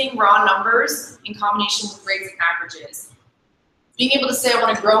using raw numbers in combination with grades and averages? Being able to say, I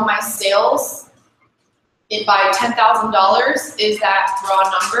want to grow my sales by $10,000 is that raw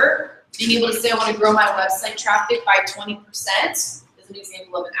number. Being able to say, I want to grow my website traffic by 20% is an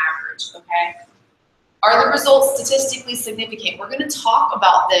example of an average, okay? Are the results statistically significant? We're going to talk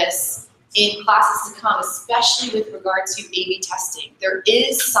about this in classes to come, especially with regard to A/B testing. There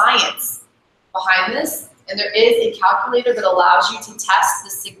is science behind this, and there is a calculator that allows you to test the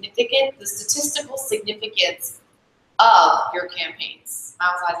statistical significance of your campaigns.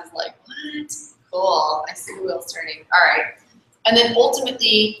 Mouse eyes is like, what? Cool, I see the wheels turning. All right. And then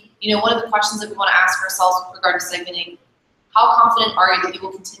ultimately, one of the questions that we want to ask ourselves with regard to segmenting, how confident are you that you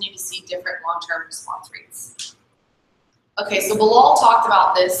will continue to see different long-term response rates? Okay, so Bilal talked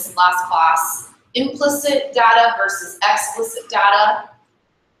about this last class. Implicit data versus explicit data.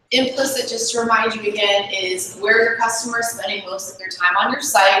 Implicit, just to remind you again, is where your customer is spending most of their time on your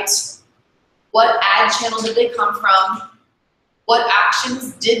site. What ad channel did they come from? What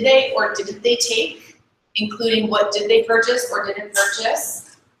actions did they or didn't they take? Including what did they purchase or didn't purchase?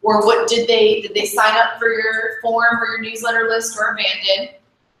 Or what did they sign up for your form or your newsletter list or abandon?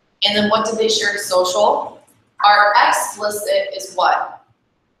 And then what did they share to social? Our explicit is what?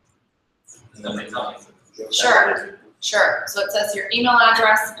 And then they tell me. Sure. So it says your email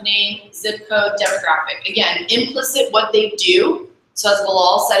address, name, zip code, demographic. Again, implicit what they do. So as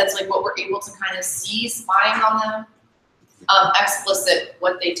Bilal said, it's like what we're able to kind of see, spying on them. Explicit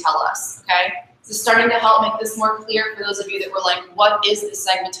what they tell us, okay? So starting to help make this more clear for those of you that were like, what is this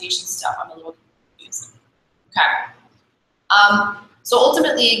segmentation stuff? I'm a little confused. Okay. So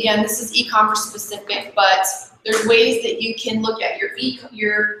ultimately, again, this is e-commerce specific, but there's ways that you can look at your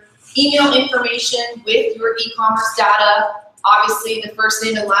email information with your e-commerce data. Obviously, the first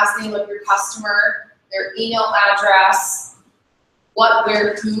name and last name of your customer, their email address, what,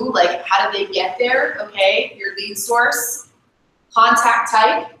 where, who, like how did they get there, okay? Your lead source, contact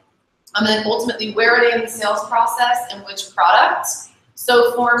type, and then ultimately where are they in the sales process and which product.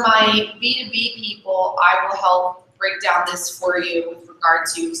 So for my B2B people, I will help break down this for you with regard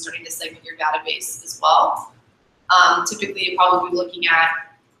to starting to segment your database as well. Typically, you'll probably be looking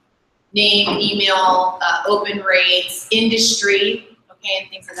at name, email, open rates, industry, okay, and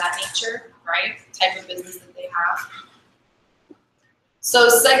things of that nature, right? Type of business that they have. So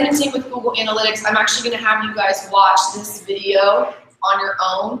segmenting with Google Analytics, I'm actually going to have you guys watch this video on your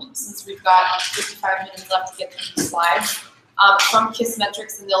own since we've got 55 minutes left to get through the slides from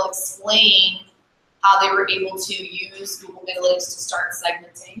Kissmetrics, and they'll explain how they were able to use Google Analytics to start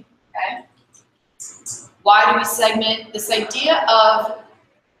segmenting, okay? Why do we segment? This idea of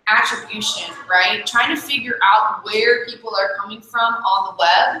attribution, right? Trying to figure out where people are coming from on the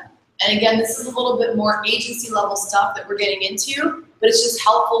web. And again, this is a little bit more agency level stuff that we're getting into, but it's just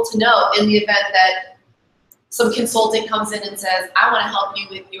helpful to know in the event that some consultant comes in and says, I want to help you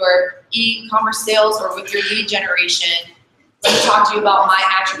with your e-commerce sales or with your lead generation. Let me talk to you about my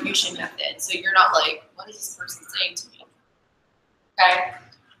attribution method. So you're not like, what is this person saying to me? Okay.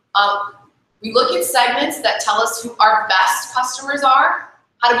 We look at segments that tell us who our best customers are.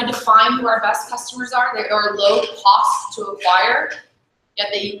 How do we define who our best customers are? They are low cost to acquire, yet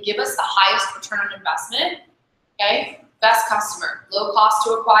they give us the highest return on investment. Okay, best customer, low cost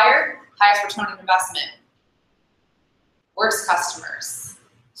to acquire, highest return on investment. Worst customers,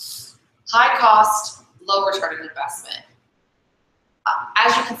 high cost, low return on investment.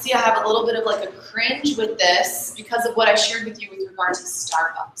 As you can see, I have a little bit of like a cringe with this because of what I shared with you with regard to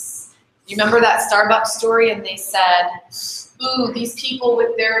Starbucks. You remember that Starbucks story, and they said, ooh, these people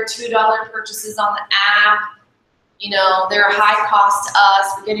with their $2 purchases on the app, you know, they're a high cost to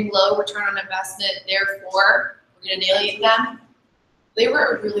us, we're getting low return on investment, therefore, we're gonna alienate them. They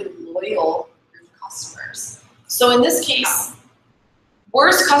were a really loyal group of customers. So in this case,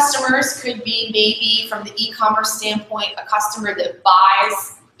 Worst customers could be maybe from the e-commerce standpoint, a customer that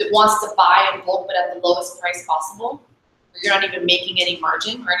buys, that wants to buy in bulk but at the lowest price possible, where you're not even making any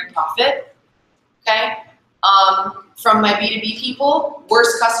margin or any profit, okay? From my B2B people,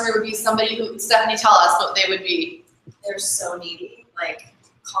 worst customer would be somebody who, Stephanie, tell us what they would be. They're so needy, like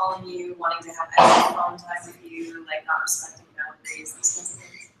calling you, wanting to have extra phone time with you, like not respecting boundaries, those kinds of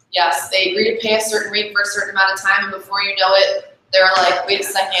things. Yes, they agree to pay a certain rate for a certain amount of time, and before you know it, they're like, wait a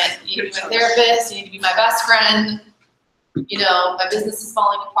second, you need to be my therapist, you need to be my best friend, you know, my business is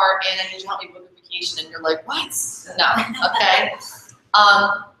falling apart and I need you to help me book a vacation, and you're like, what? No, okay.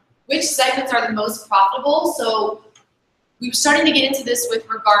 Which segments are the most profitable? So we're starting to get into this with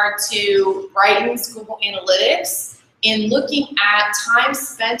regard to Brighton's Google Analytics and looking at time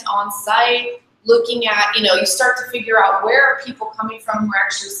spent on site, looking at, you know, you start to figure out where are people coming from who are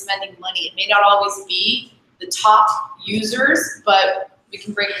actually spending money. It may not always be the top users, but we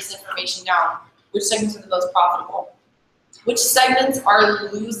can break this information down. Which segments are the most profitable? Which segments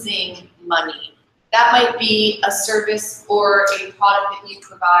are losing money? That might be a service or a product that you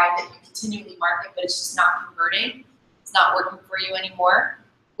provide that you continually market, but it's just not converting. It's not working for you anymore.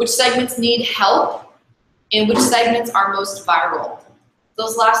 Which segments need help? And which segments are most viral?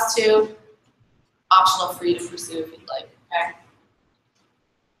 Those last two, optional for you to pursue if you'd like, okay?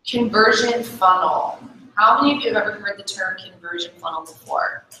 Conversion funnel. How many of you have ever heard the term conversion funnel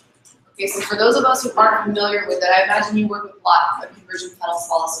before? Okay, so for those of us who aren't familiar with it, I imagine you work with a lot of conversion funnels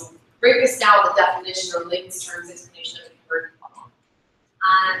also. So break this down with a definition or layman's terms explanation of a conversion funnel.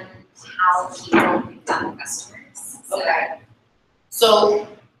 How people become customers. Okay. So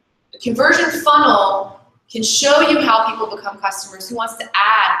the conversion funnel can show you how people become customers. Who wants to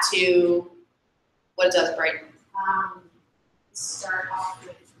add to what it does, Brighton? Start off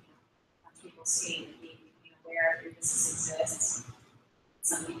with people seeing, being aware your business exists.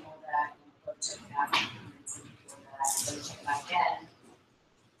 Some people that go check it out, and some people that go check it out again,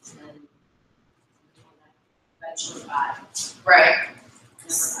 and then people that eventually buy. Right.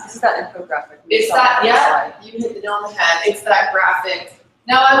 This is that infographic. It's that, yeah, you hit the nail on the head. It's that graphic.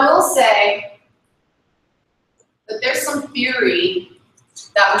 Now I will say that there's some theory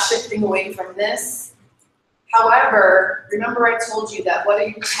that we're shifting away from this. However, remember I told you that whether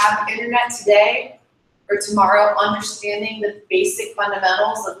you have the internet today or tomorrow, understanding the basic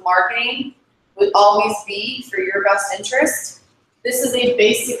fundamentals of marketing would always be for your best interest. This is a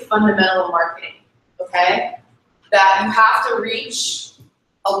basic fundamental of marketing, okay? That you have to reach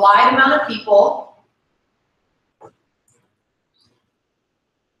a wide amount of people.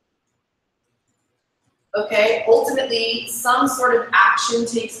 Okay, ultimately, some sort of action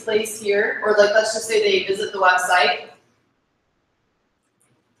takes place here, or like let's just say they visit the website.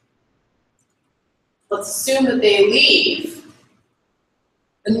 Let's assume that they leave.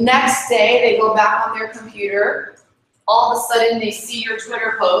 The next day, they go back on their computer. All of a sudden, they see your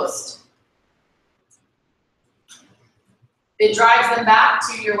Twitter post. It drives them back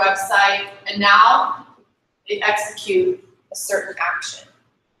to your website, and now they execute a certain action,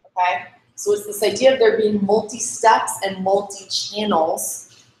 okay? So it's this idea of there being multi-steps and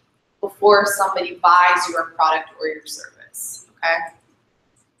multi-channels before somebody buys your product or your service, okay?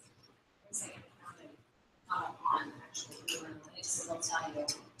 On actually Google Analytics, so they'll tell you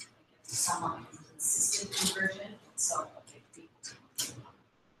like, if someone consistent conversion, so okay, people.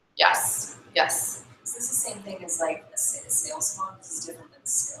 Yes, yes. Is this the same thing as like a sales funnel? This is different than a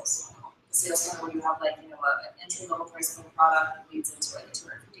sales funnel. The sales funnel where you have like, you know, an entry level price of a product that leads into like a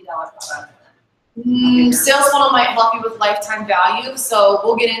 $250 product. Sales funnel might help you with lifetime value, so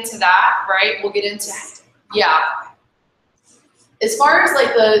we'll get into that, right? We'll get into, yeah. As far as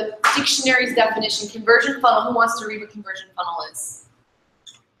like the dictionary's definition, conversion funnel, who wants to read what conversion funnel is?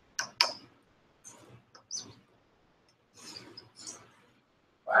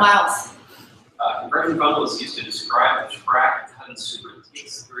 Miles. Conversion funnel is used to describe, track, a consumer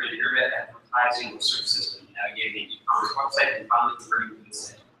takes through an internet advertising or search system, navigating an e-commerce website and finally converting to the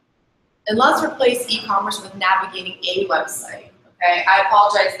sale. And let's replace e-commerce with navigating a website, okay? I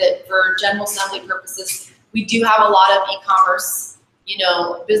apologize that for general assembly purposes, we do have a lot of e-commerce, you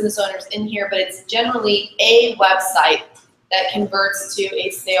know, business owners in here, but it's generally a website that converts to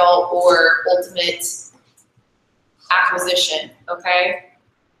a sale or ultimate acquisition, okay?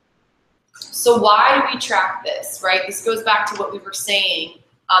 So why do we track this, right? This goes back to what we were saying.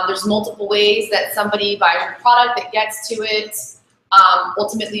 There's multiple ways that somebody buys your product that gets to it.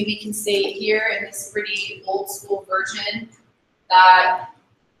 Ultimately, we can say here in this pretty old school version that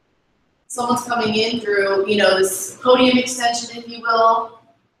someone's coming in through, you know, this podium extension, if you will.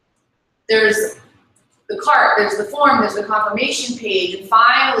 There's the cart, there's the form, there's the confirmation page, and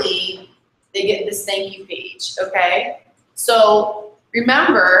finally, they get this thank you page, okay? So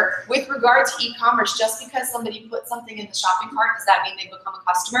remember, with regard to e-commerce, just because somebody put something in the shopping cart, does that mean they become a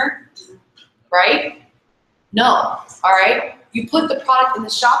customer? Right? No, all right? You put the product in the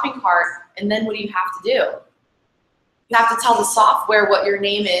shopping cart, and then what do you have to do? You have to tell the software what your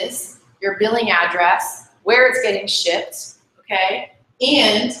name is, your billing address, where it's getting shipped, okay?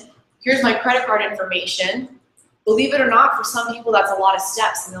 And here's my credit card information. Believe it or not, for some people that's a lot of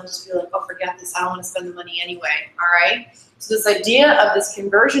steps, and they'll just be like, oh, forget this, I don't want to spend the money anyway, all right? So this idea of this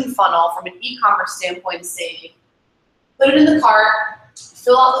conversion funnel from an e-commerce standpoint is saying, put it in the cart,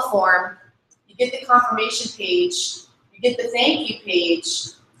 fill out the form, you get the confirmation page, you get the thank you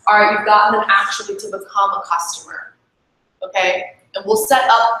page, all right, you've gotten them actually to become a customer, okay? And we'll set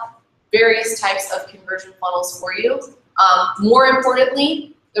up various types of conversion funnels for you. More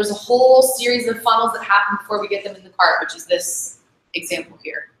importantly, there's a whole series of funnels that happen before we get them in the cart, which is this example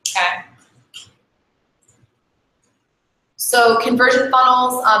here, okay? So conversion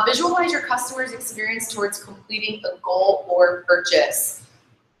funnels, visualize your customer's experience towards completing a goal or purchase.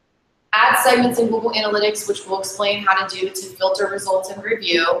 Add segments in Google Analytics, which we'll explain how to do to filter results and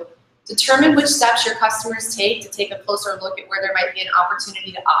review. Determine which steps your customers take to take a closer look at where there might be an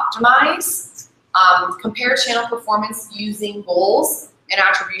opportunity to optimize. Compare channel performance using goals and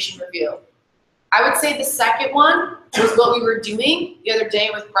attribution review. I would say the second one was what we were doing the other day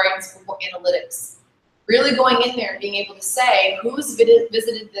with Brighton's Google Analytics. Really going in there and being able to say who's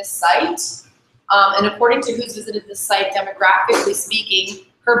visited this site, and according to who's visited this site, demographically speaking,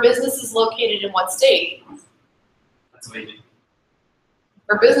 her business is located in what state? That's what you do.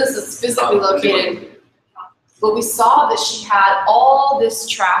 Her business is physically located. But we saw that she had all this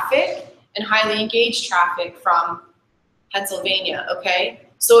traffic and highly engaged traffic from Pennsylvania, okay?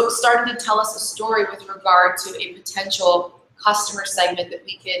 So it started to tell us a story with regard to a potential customer segment that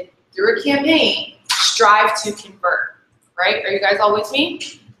we could, through a campaign, strive to convert, right? Are you guys all with me?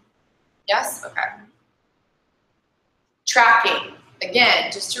 Yes? Okay. Tracking.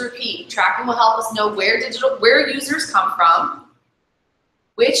 Again, just to repeat, tracking will help us know where users come from,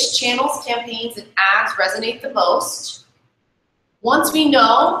 which channels, campaigns, and ads resonate the most. Once we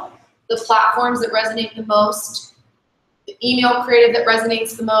know the platforms that resonate the most, the email creative that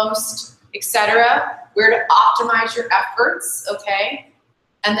resonates the most, etc., where to optimize your efforts, okay?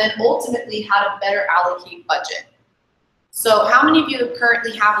 And then ultimately how to better allocate budget. So how many of you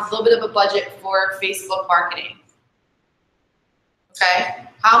currently have a little bit of a budget for Facebook marketing? Okay,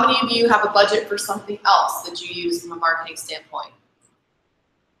 how many of you have a budget for something else that you use from a marketing standpoint?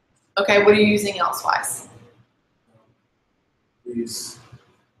 Okay, what are you using elsewise? These,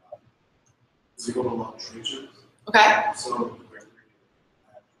 they go to a lot of trade shows. Okay, So,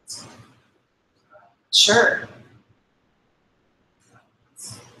 sure.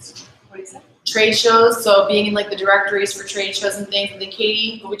 What do you say? Trade shows, so being in like the directories for trade shows and things. And then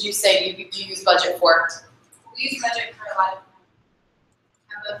Katie, what would you say you use budget for? We use budget for a lot of,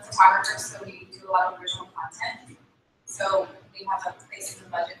 I'm a photographer, so we do a lot of original content. So we have a place in the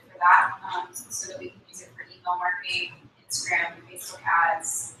budget for that, so that we can use it for email marketing, Instagram, Facebook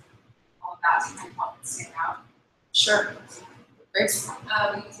ads, all of that to kind of help it stand out. Sure. Great. We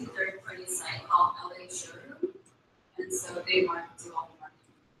use a third-party site called LA Showroom, and so they want to do all the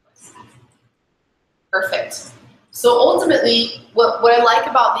marketing. Perfect. So ultimately, what I like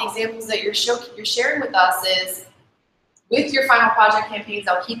about the examples that you're sharing with us is, with your final project campaigns,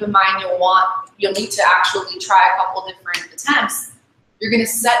 now keep in mind you'll need to actually try a couple different attempts. You're going to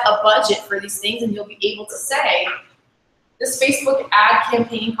set a budget for these things, and you'll be able to say, this Facebook ad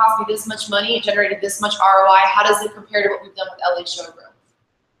campaign cost me this much money, it generated this much ROI, how does it compare to what we've done with LA Showroom,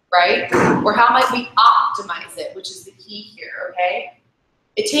 right? Or how might we optimize it, which is the key here, okay?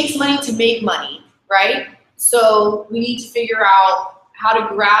 It takes money to make money, right? So we need to figure out how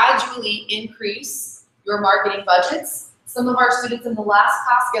to gradually increase your marketing budgets. Some of our students in the last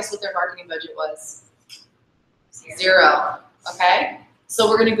class, guess what their marketing budget was? Zero, okay? So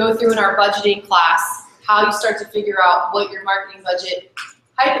we're gonna go through in our budgeting class how you start to figure out what your marketing budget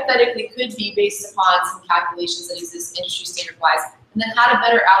hypothetically could be based upon some calculations that exist industry standard wise, and then how to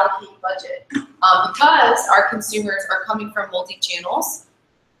better allocate budget. Because our consumers are coming from multi-channels,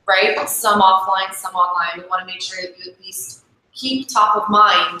 right? Some offline, some online. We wanna make sure that you at least keep top of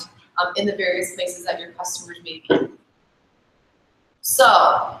mind in the various places that your customers may be.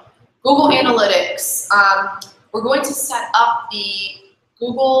 So, Google Analytics. We're going to set up the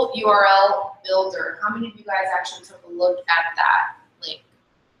Google URL Builder. How many of you guys actually took a look at that link?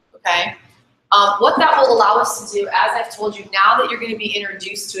 Okay. What that will allow us to do, as I've told you, now that you're going to be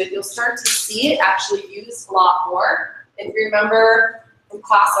introduced to it, you'll start to see it actually used a lot more. If you remember from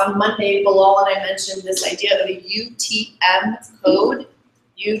class on Monday, Bilal and I mentioned this idea of a UTM code.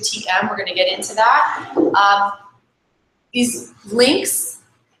 UTM, we're going to get into that. These links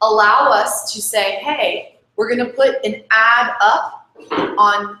allow us to say, hey, we're going to put an ad up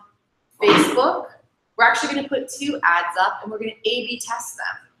on Facebook. We're actually going to put 2 ads up, and we're going to A/B test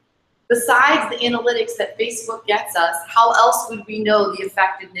them. Besides the analytics that Facebook gets us, how else would we know the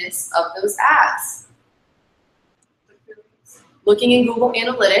effectiveness of those ads? Looking in Google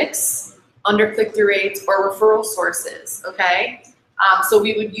Analytics under click-through rates or referral sources, okay? So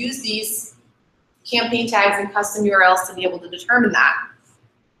we would use these campaign tags and custom URLs to be able to determine that.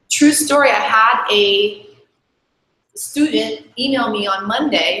 True story, I had a student email me on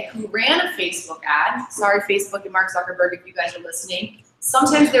Monday who ran a Facebook ad. Sorry, Facebook and Mark Zuckerberg, if you guys are listening.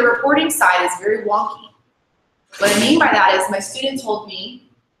 Sometimes their reporting side is very wonky. What I mean by that is my student told me,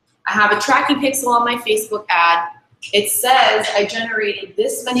 I have a tracking pixel on my Facebook ad. It says I generated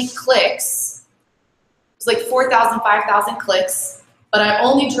this many clicks. It was like 4,000, 5,000 clicks, but I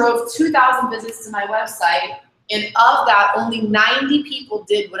only drove 2,000 visits to my website, and of that, only 90 people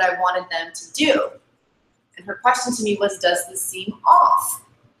did what I wanted them to do. And her question to me was, does this seem off?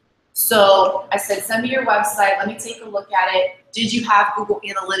 So I said, send me your website, let me take a look at it. Did you have Google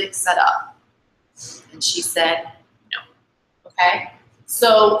Analytics set up? And she said, no. Okay?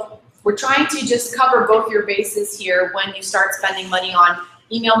 So we're trying to just cover both your bases here when you start spending money on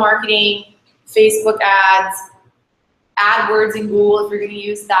email marketing, Facebook ads, AdWords in Google if you're going to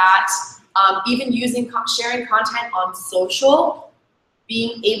use that, even sharing content on social,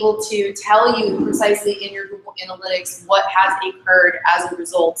 being able to tell you precisely in your Google Analytics what has occurred as a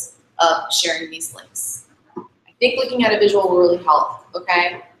result of sharing these links. I think looking at a visual will really help,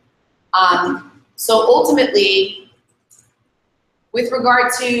 okay? So ultimately, with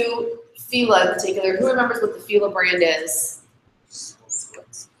regard to Fila in particular, who remembers what the Fila brand is?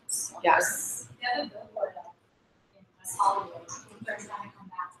 Yes. The other billboard in West Hollywood, they're trying to come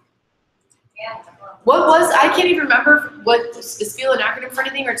back. Yeah. What was, I can't even remember, what, is Fila an acronym for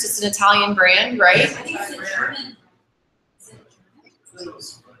anything, or it's just an Italian brand, right? I think it's a German. Is it German? Who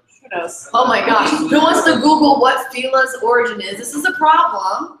knows? Oh my gosh, who wants to Google what Fila's origin is? This is a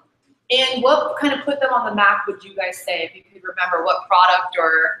problem. And what kind of put them on the map would you guys say, if you could remember what product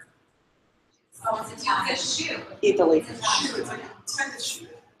or? Oh, it's a shoe. Italy.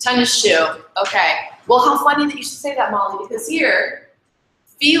 Tennis shoe, okay. Well, how funny that you should say that, Molly, because here,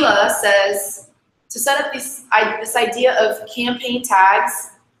 Fila says, to set up this idea of campaign tags,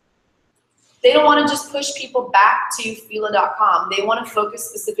 they don't want to just push people back to Fila.com. They want to focus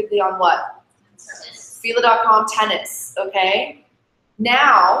specifically on what? Fila.com tennis, okay?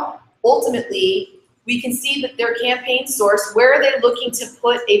 Now, ultimately, we can see that their campaign source, where are they looking to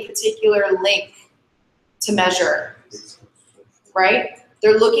put a particular link to measure, right?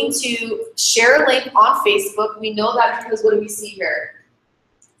 They're looking to share a link on Facebook. We know that because what do we see here?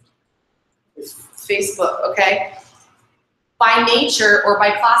 Facebook, okay? By nature or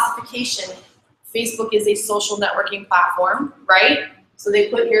by classification, Facebook is a social networking platform, right? So they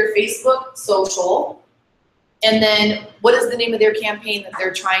put here Facebook social, and then what is the name of their campaign that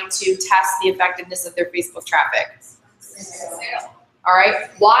they're trying to test the effectiveness of their Facebook traffic? All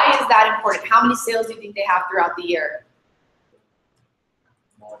right, why is that important? How many sales do you think they have throughout the year?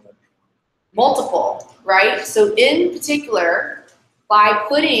 Multiple, right? So in particular, by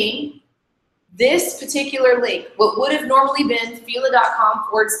putting this particular link, what would have normally been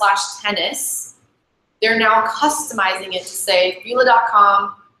Fila.com/tennis, they're now customizing it to say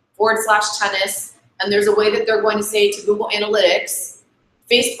Fila.com/tennis, and there's a way that they're going to say to Google Analytics,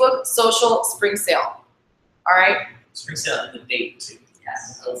 Facebook social spring sale. All right? Spring sale and the date too.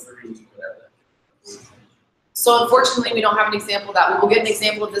 Yes. Whatever. So unfortunately, we don't have an example of that. We will get an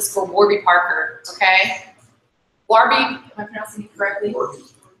example of this for Warby Parker, okay? Warby, am I pronouncing it correctly?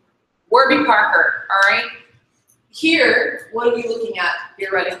 Warby Parker, all right? Here, what are we looking at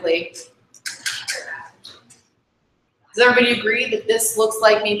theoretically? Does everybody agree that this looks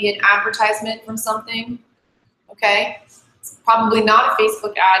like maybe an advertisement from something? Okay? It's probably not a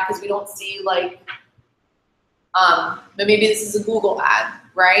Facebook ad because we don't see like, but maybe this is a Google ad,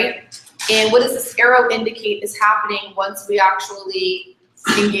 right? And what does this arrow indicate is happening once we actually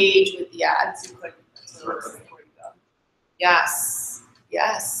engage with the ads? Yes,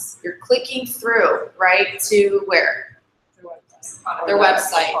 yes. You're clicking through, right, to where? Their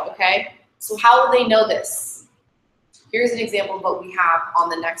website, okay? So how will they know this? Here's an example of what we have on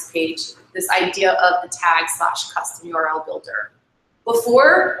the next page, this idea of the tag/custom URL builder.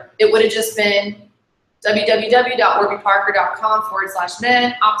 Before, it would have just been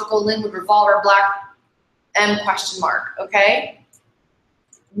www.warbyparker.com/men, optical Linwood revolver black M ? Okay?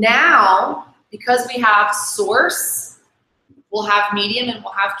 Now, because we have source, we'll have medium, and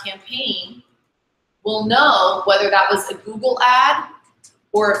we'll have campaign, we'll know whether that was a Google ad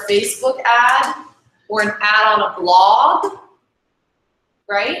or a Facebook ad or an ad on a blog,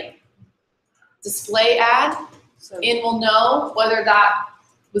 right? Display ad, and we'll know whether that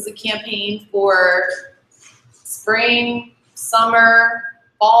was a campaign for spring, summer,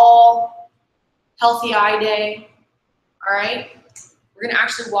 fall, healthy eye day, all right? We're gonna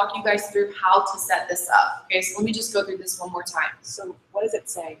actually walk you guys through how to set this up, okay? So let me just go through this one more time. So what is it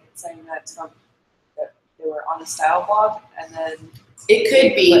saying? It's saying that it's from, that they were on a style blog and then. It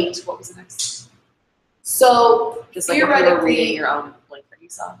could be. Clicked. What was the next? So Just like if you were theoretically, reading your own link that you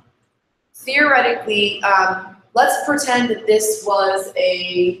saw. theoretically, let's pretend that this was what do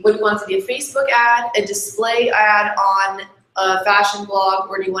you want it to be, a Facebook ad, a display ad on a fashion blog,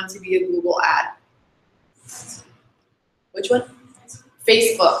 or do you want it to be a Google ad? Which one?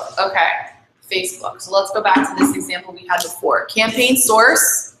 Facebook, okay, Facebook. So let's go back to this example we had before. Campaign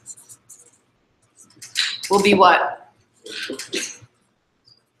source will be what?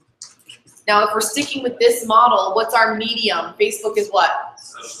 Now, if we're sticking with this model, what's our medium? Facebook is what?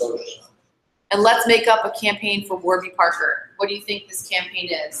 And let's make up a campaign for Warby Parker. What do you think this campaign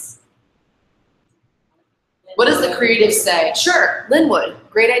is? What does the creative say? Sure, Linwood,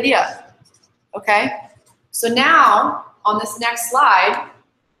 great idea. Okay, so now on this next slide,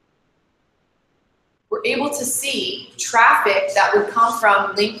 we're able to see traffic that would come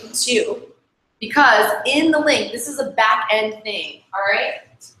from link 2, because in the link, this is a back end thing, all right?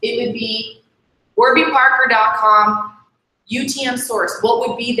 It would be warbyparker.com UTM source. What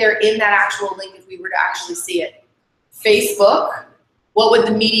would be there in that actual link if we were to actually see it? Facebook. What would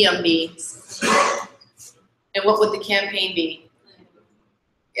the medium be? And what would the campaign be?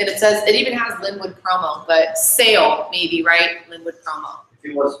 And it says, it even has Linwood promo, but sale maybe, right? Linwood promo.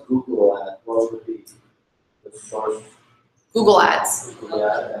 If it was Google ad, what would be the source? Google ads. Google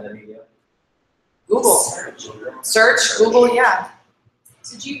ad and the medium? Google. Search, Google, yeah.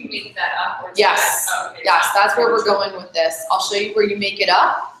 Did you make that up? Or did Yes, that- oh, okay. yes, that's where we're going with this. I'll show you where you make it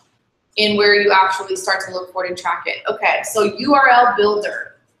up and where you actually start to look for it and track it. Okay, so URL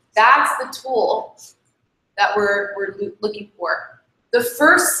builder, that's the tool that we're looking for. The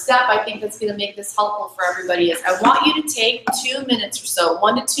first step I think that's gonna make this helpful for everybody is I want you to take 2 minutes or so,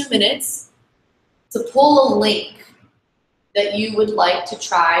 1 to 2 minutes, to pull a link that you would like to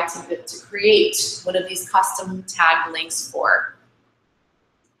try to create one of these custom tag links for.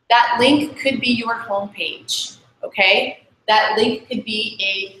 That link could be your homepage, okay? That link could be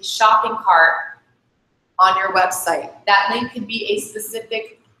a shopping cart on your website. That link could be a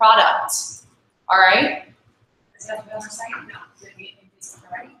specific product, all right? Does it have to be on our site? No. Would it be in Facebook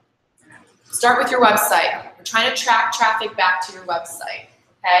already? Start with your website. We're trying to track traffic back to your website,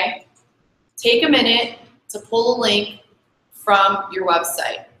 okay? Take a minute to pull a link from your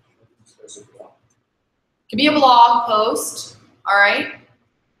website. It could be a blog post, all right?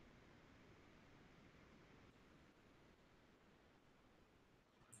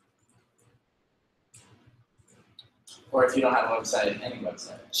 Or if you don't have a website, any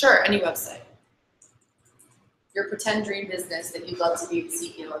website. Sure, any website. Your pretend dream business that you'd love to be the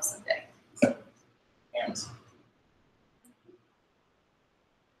CEO of someday. Amazon.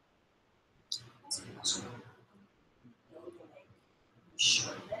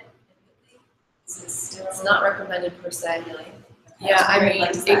 It's not recommended per se. Yeah, I mean,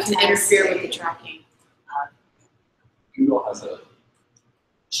 it can interfere with the tracking. Google has a.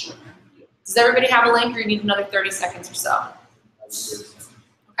 Does everybody have a link, or you need another 30 seconds or so?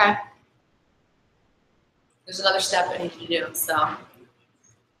 Okay. There's another step I need you to do, so.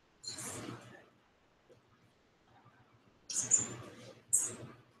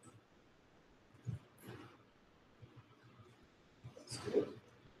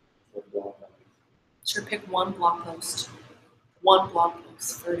 Sure, pick one blog post. One blog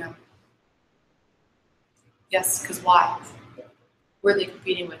post for now. Yes, because why? Who are they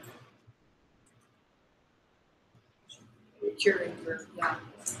competing with? Curing group, yeah.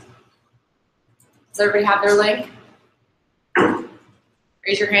 Does everybody have their link?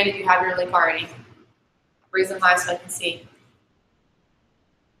 Raise your hand if you have your link already. Raise them high so I can see.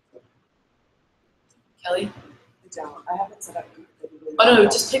 Kelly? I haven't set up. Oh no,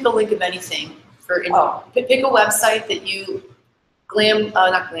 just pick a link of anything. Pick a website that you Girl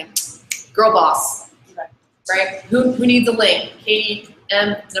Boss. Okay. Right? Who needs a link? Katie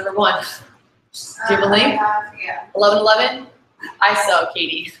M, number 1. Do you have a link? I have, yeah. 1111? I saw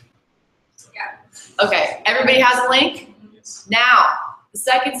Katie. Yeah. Okay, everybody has a link? Now, the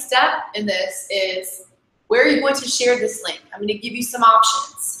second step in this is, where are you going to share this link? I'm going to give you some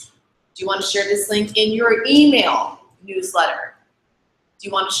options. Do you want to share this link in your email newsletter? Do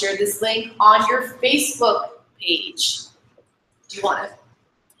you want to share this link on your Facebook page? Do you want to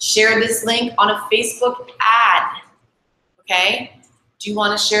share this link on a Facebook ad? Okay? Do you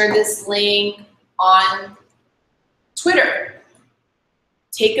want to share this link on Twitter?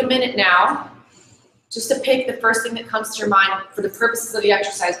 Take a minute now just to pick the first thing that comes to your mind for the purposes of the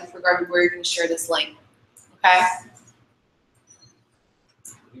exercise with regard to where you're going to share this link. Okay?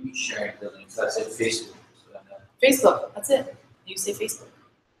 Maybe sharing the link, so I said Facebook. So I know. Facebook, that's it. You say Facebook.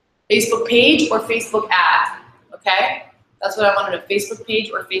 Facebook page or Facebook ad, okay? That's what I want to know, Facebook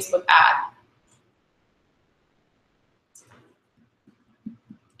page or Facebook ad.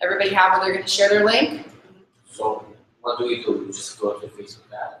 Everybody have where they're going to share their link? So what do? We just go to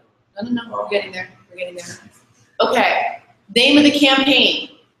Facebook ad? No, we're getting there, we're getting there. Okay, name of the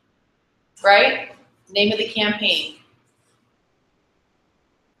campaign, right? Name of the campaign.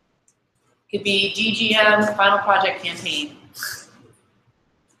 Could be DGM Final Project Campaign,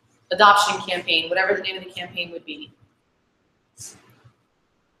 Adoption Campaign, whatever the name of the campaign would be.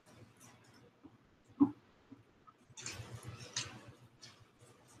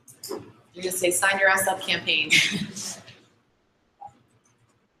 You're gonna say sign your ass up campaign.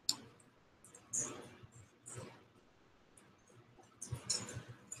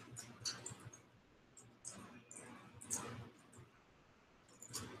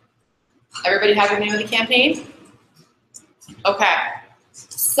 Everybody have your name of the campaign? Okay,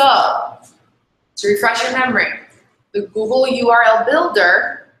 so to refresh your memory, the Google URL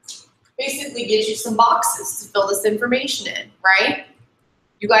Builder basically gives you some boxes to fill this information in, right?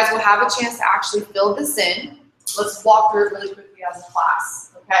 You guys will have a chance to actually fill this in. Let's walk through it really quickly as a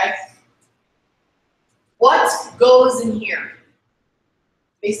class, okay? What goes in here?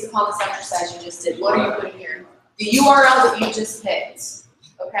 Based upon this exercise you just did, what are you putting here? The URL that you just picked,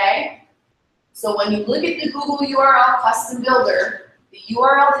 okay? So when you look at the Google URL Custom Builder, the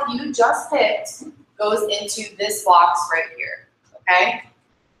URL that you just picked goes into this box right here, okay?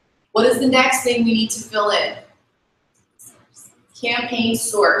 What is the next thing we need to fill in? Campaign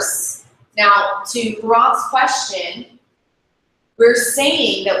source. Now, to Grant's question, we're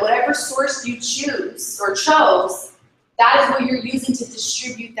saying that whatever source you choose or chose, that is what you're using to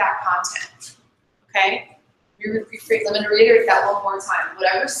distribute that content, okay? Let me reiterate that one more time.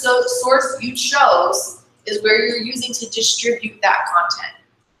 Whatever source you chose is where you're using to distribute that content.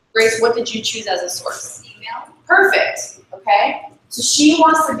 Grace, what did you choose as a source? Email. Perfect, okay? So she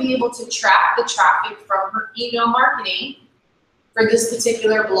wants to be able to track the traffic from her email marketing for this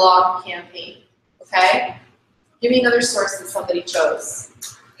particular blog campaign, okay? Give me another source that somebody chose.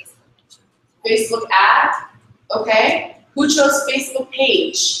 Facebook ad, okay? Who chose Facebook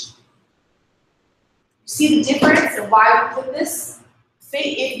page? See the difference and why we put this?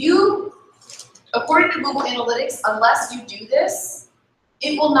 If you, according to Google Analytics, unless you do this,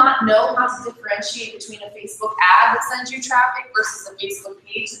 it will not know how to differentiate between a Facebook ad that sends you traffic versus a Facebook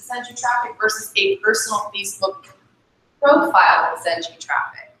page that sends you traffic versus a personal Facebook profile that sends you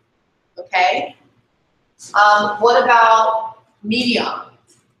traffic, okay? What about Medium?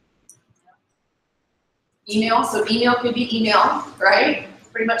 Email, so email could be email, right?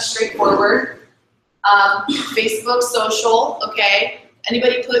 Pretty much straightforward. Facebook, social, okay.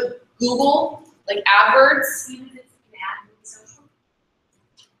 Anybody put Google, like AdWords?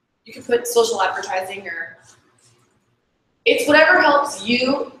 You can put social advertising or, it's whatever helps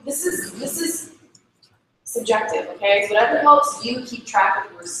you. This is subjective, okay? It's whatever helps you keep track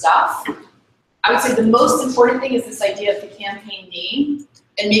of your stuff. I would say the most important thing is this idea of the campaign name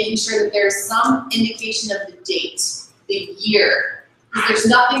and making sure that there's some indication of the date, the year. Because there's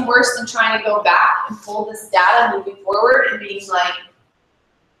nothing worse than trying to go back and pull this data moving forward and being like,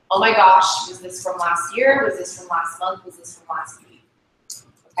 oh my gosh, was this from last year? Was this from last month? Was this from last week?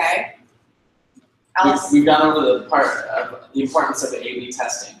 Okay? Alex? We've gone over the part of the importance of A/B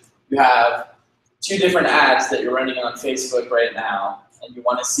testing. You have two different ads that you're running on Facebook right now, and you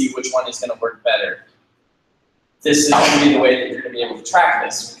want to see which one is going to work better. This is going to be the way that you're going to be able to track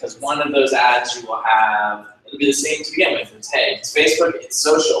this, because one of those ads you will have, it'll be the same to begin with. It's, hey, it's Facebook, it's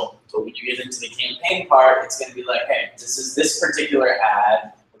social. But when you get into the campaign part, it's going to be like, hey, this is this particular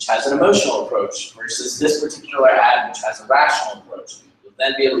ad, which has an emotional approach, versus this particular ad, which has a rational approach. You'll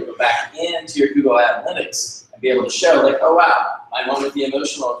then be able to go back into your Google Analytics and be able to show, like, oh, wow, my one with the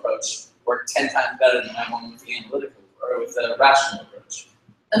emotional approach worked 10 times better than my one with the analytical, or with the rational approach.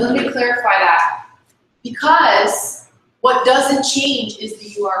 And let me clarify that. Because What doesn't change is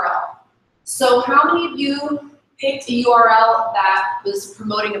the URL. So how many of you picked a URL that was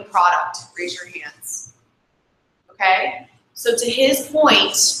promoting a product? Raise your hands. Okay? So to his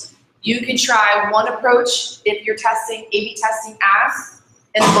point, you could try one approach if you're testing, A/B testing as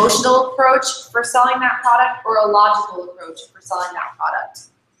an emotional approach for selling that product or a logical approach for selling that product.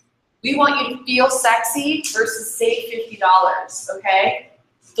 We want you to feel sexy versus save $50, okay?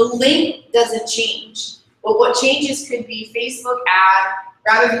 The link doesn't change, but what changes could be Facebook ad,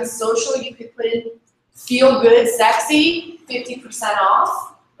 rather than social, you could put in feel good, sexy, 50%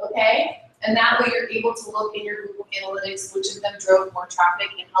 off, okay? And that way you're able to look in your Google Analytics which of them drove more traffic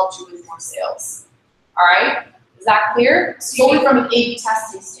and helped you with more sales. All right? Is that clear? Solely from an A/B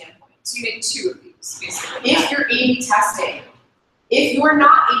testing standpoint. So you make 2 of these, basically. If you're A/B testing. If you're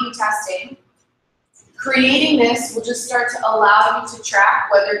not A/B testing, creating this will just start to allow you to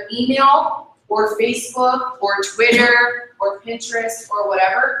track whether email or Facebook or Twitter or Pinterest or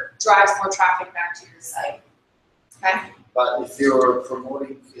whatever drives more traffic back to your site. Okay? But if you're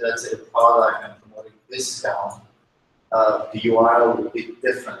promoting, let's say, a product and promoting discount, the URL will be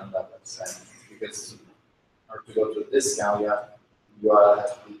different on that website because in order to go to a discount, the URL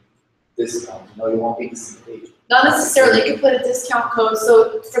has to be discount. You won't be the same page. Not necessarily. You can put a discount code.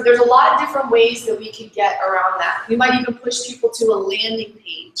 So there's a lot of different ways that we could get around that. We might even push people to a landing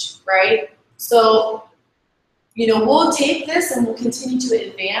page, right? So, we'll take this and we'll continue to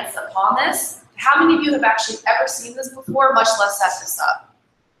advance upon this. How many of you have actually ever seen this before, much less set this up?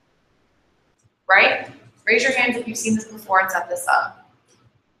 Right? Raise your hands if you've seen this before and set this up.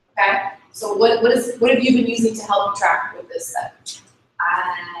 Okay? So what have you been using to help you track with this set?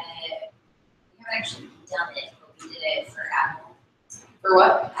 We haven't actually done it, but we did it for Apple. For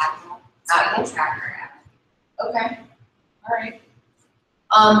what? Apple. Apple. Tracker app. Okay. All right.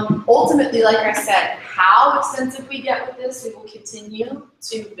 Ultimately, like I said, how extensive we get with this, we will continue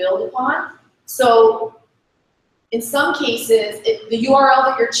to build upon. So in some cases, the URL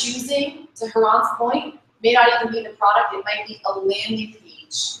that you're choosing, to Haran's point, may not even be the product. It might be a landing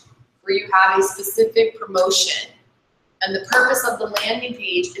page where you have a specific promotion. And the purpose of the landing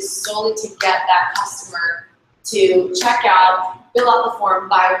page is solely to get that customer to check out, fill out the form,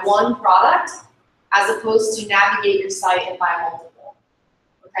 buy one product, as opposed to navigate your site and buy multiple.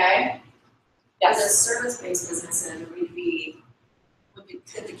 Okay? As a Yes? service-based business,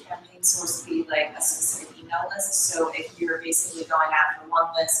 could the campaign source be like a specific email list? So if you're basically going after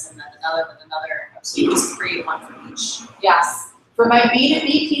one list and then another with another, so you just create one for each. Yes. For my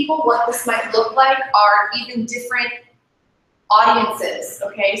B2B people, what this might look like are even different audiences,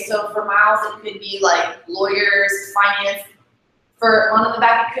 okay? So for Miles, it could be like lawyers, finance. For one on the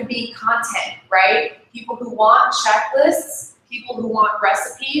back, it could be content, right? People who want checklists, people who want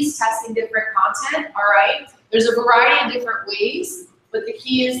recipes, testing different content, all right? There's a variety of different ways, but the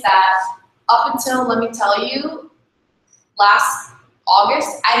key is that up until, let me tell you, last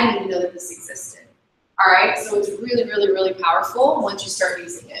August, I didn't even know that this existed, all right? So it's really, really, really powerful once you start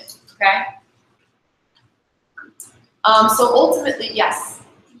using it, okay? So ultimately, yes.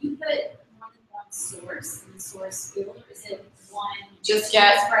 Can you put more than one source in the source field, or is it one Just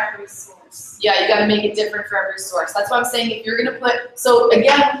get, for every source? yeah, you gotta make it different for every source. That's why I'm saying if you're gonna put, so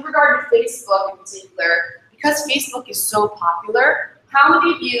again, with regard to Facebook in particular, because Facebook is so popular, how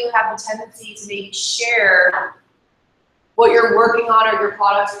many of you have the tendency to maybe share what you're working on or your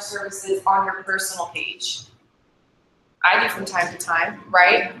products or services on your personal page? I do from time to time,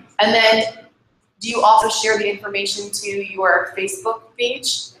 right? And then do you also share the information to your Facebook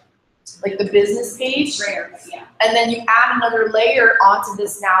page, like the business page? Rare, but yeah. And then you add another layer onto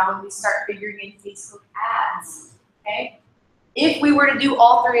this now when we start figuring in Facebook ads, okay? If we were to do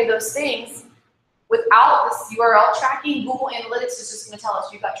all three of those things, without this URL tracking, Google Analytics is just gonna tell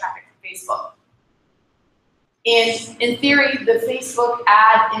us you've got traffic from Facebook. And in theory, the Facebook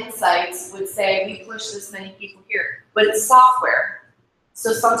ad insights would say, we push this many people here, but it's software.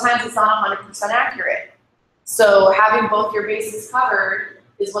 So sometimes it's not 100% accurate. So having both your bases covered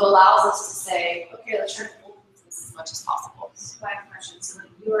is what allows us to say, okay, let's try to pull this as much as possible. So I have a question. So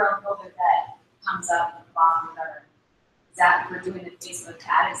the URL builder that comes up at the bottom of our, is that if we're doing a Facebook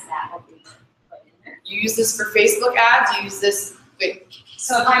ad, is that what we put in there? You use this for Facebook ads, you use this, wait,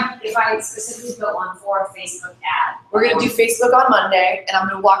 So if I specifically built one for a Facebook ad. we're gonna do Facebook on Monday, and I'm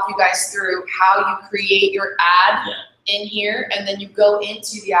gonna walk you guys through how you create your ad in here, and then you go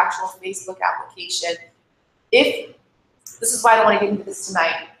into the actual Facebook application. This is why I don't wanna get into this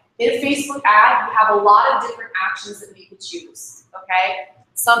tonight. In a Facebook ad, you have a lot of different actions that we could choose, okay?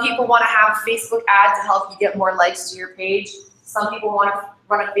 Some people wanna have a Facebook ad to help you get more likes to your page. Some people wanna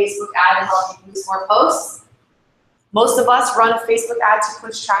run a Facebook ad to help you boost more posts. Most of us run a Facebook ad to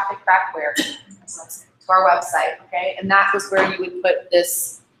push traffic back where? To our website, okay? And that was where you would put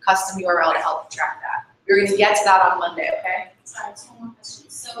this custom URL to help track that. We're gonna get to that on Monday, okay? Sorry, just one more question.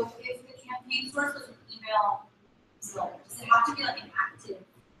 So if the campaign source was an email newsletter, does it have to be like an active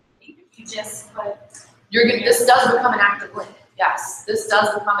link? If you just put This does become an active link. Yes, this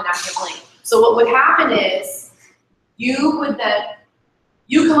does become an active link. So what would happen is you would then,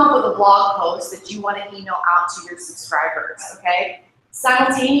 you come up with a blog post that you want to email out to your subscribers, okay?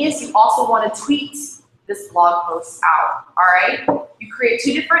 Simultaneous, you also want to tweet this blog post out, all right? You create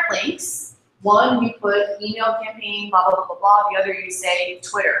two different links. One, you put email campaign, blah, blah, blah, blah, blah. The other, you say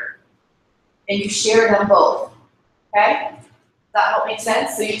Twitter. And you share them both, okay? Does that help make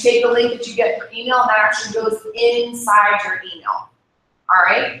sense? So you take the link that you get for email and that actually goes inside your email, all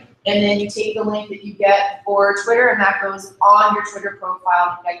right? And then you take the link that you get for Twitter and that goes on your Twitter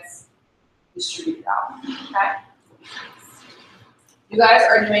profile and gets distributed out, okay? You guys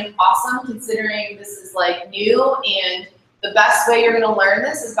are doing awesome considering this is like new, and the best way you're gonna learn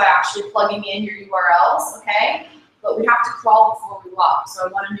this is by actually plugging in your URLs, okay? But we have to crawl before we walk, so I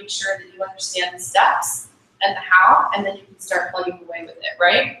wanna make sure that you understand the steps and the how, and then you can start plugging away with it,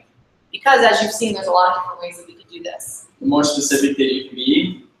 right? Because as you've seen, there's a lot of different ways that we could do this. The more specific that you can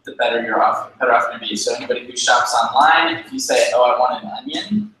be, the better you're off gonna be. So anybody who shops online, if you say, oh, I want an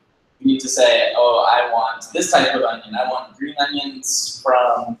onion, you need to say, oh, I want this type of onion. I want green onions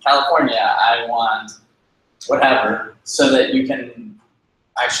from California. I want whatever, so that you can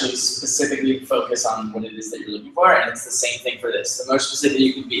actually specifically focus on what it is that you're looking for. And it's the same thing for this. The more specific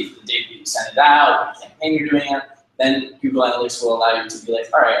you can be, the date that you send it out, what campaign you're doing it, then Google Analytics will allow you to be like,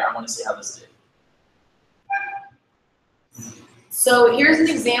 all right, I want to see how this did. So here's an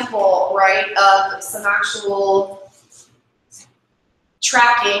example, right, of some actual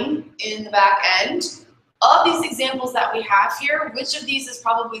tracking in the back end. Of these examples that we have here, which of these is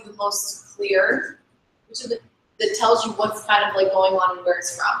probably the most clear? Which of the that tells you what's kind of like going on and where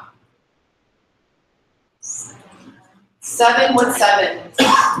it's from? 7, what's 7?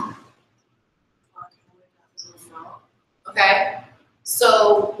 Okay,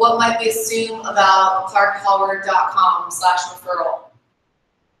 so what might we assume about clarkhoward.com/referral?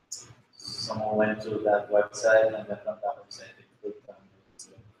 Someone went to that website and then from that website they clicked on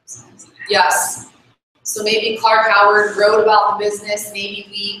it. Yes. So maybe Clark Howard wrote about the business, maybe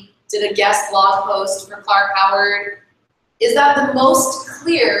we did a guest blog post for Clark Howard. Is that the most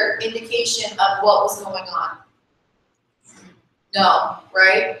clear indication of what was going on? No,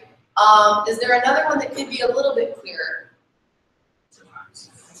 right? Is there another one that could be a little bit clearer?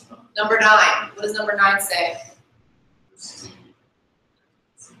 Number 9. What does number 9 say?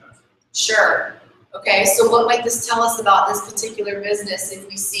 Sure. Okay, so what might this tell us about this particular business if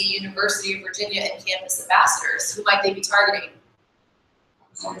we see University of Virginia and campus ambassadors? Who might they be targeting?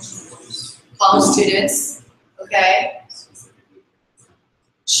 College students, okay?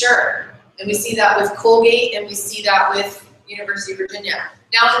 Sure, and we see that with Colgate and we see that with University of Virginia.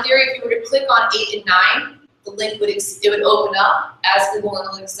 Now in theory, if you were to click on 8 and 9, the link would, it would open up as Google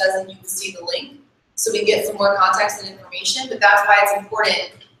Analytics says and you can see the link. So we get some more context and information, but that's why it's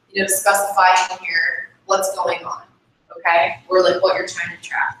important, you know, to specify in here what's going on, okay? Or like what you're trying to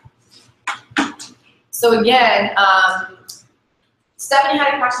track. So again, Stephanie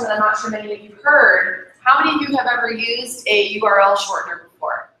had a question that I'm not sure many of you heard. How many of you have ever used a URL shortener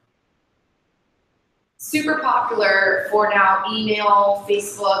before? Super popular for now email,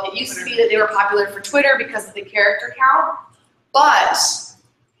 Facebook. It used to be that they were popular for Twitter because of the character count, but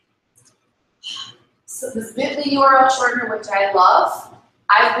so this bit.ly URL shortener, which I love,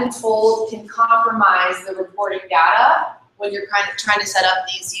 I've been told can compromise the reporting data when you're kind of trying to set up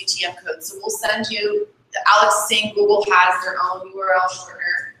these UTM codes. So we'll send you, Alex is saying Google has their own URL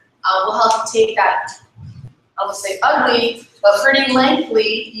shortener. We'll help you take that, I'll just say ugly, but pretty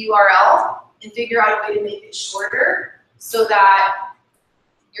lengthy URL and figure out a way to make it shorter so that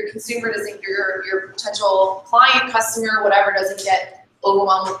your consumer doesn't, your potential client, customer, whatever, doesn't get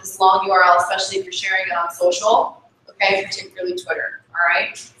overwhelmed with this long URL, especially if you're sharing it on social, okay, particularly Twitter, all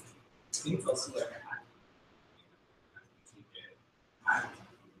right?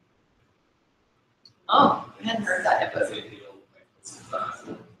 Oh, I hadn't heard that yet, but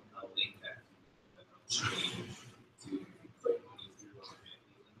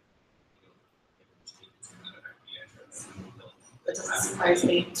that doesn't surprise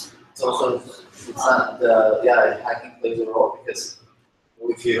me. It's also, it's not the, yeah, hacking plays a role because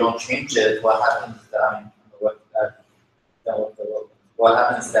if you don't change it, what happens, what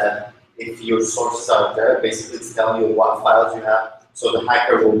happens is that if your sources are there, basically it's telling you what files you have, so the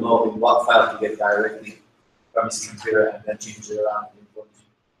hacker will know in what files to get directly from his computer and then change it around.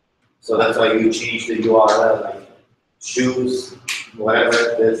 So that's why you change the URL, like shoes, whatever,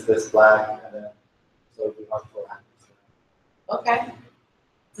 this black, and then so it'll be hard for hackers. Okay,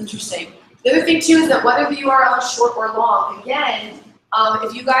 it's interesting. The other thing too is that whether the URL is short or long, again,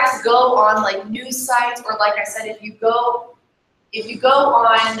 if you guys go on like news sites, or like I said, if you go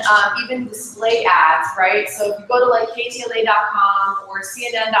on even display ads, right? So if you go to like ktla.com or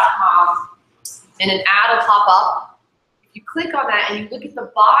cnn.com and an ad will pop up, if you click on that and you look at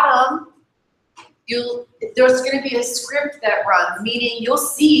the bottom, there's going to be a script that runs, meaning you'll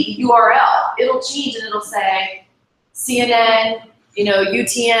see the URL. It'll change and it'll say CNN,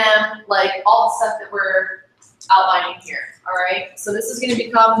 UTM, like all the stuff that we're outlining here. All right. So this is going to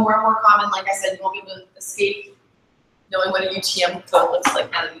become more and more common. Like I said, you won't be able to escape knowing what a UTM code looks like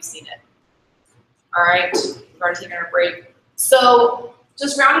now that you've seen it. All right. We've already taken our break. So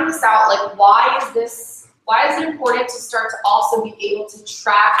just rounding this out, like why is it important to start to also be able to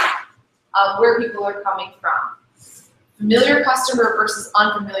track where people are coming from? Familiar customer versus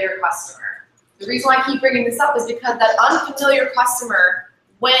unfamiliar customer. The reason why I keep bringing this up is because that unfamiliar customer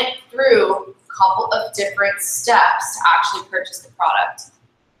went through a couple of different steps to actually purchase the product.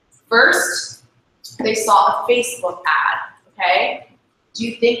 First, they saw a Facebook ad, okay? Do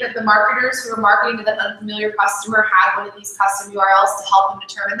you think that the marketers who were marketing to that unfamiliar customer had one of these custom URLs to help them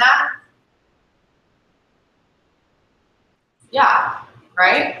determine that? Yeah,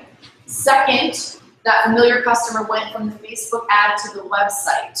 right? Second, that familiar customer went from the Facebook ad to the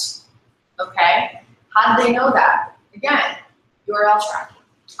website, okay? How did they know that? Again, URL tracking,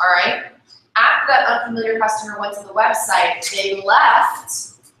 all right? After that unfamiliar customer went to the website, they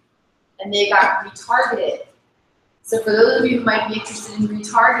left and they got retargeted. So for those of you who might be interested in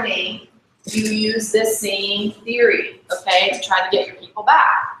retargeting, you use this same theory, okay, to try to get your people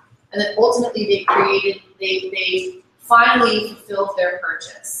back. And then ultimately they finally fulfilled their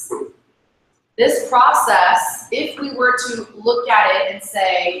purchase. This process, if we were to look at it and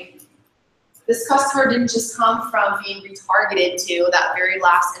say, this customer didn't just come from being retargeted to that very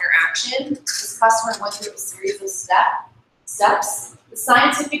last interaction, this customer went through a series of steps. The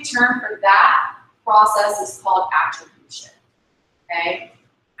scientific term for that process is called attribution, okay?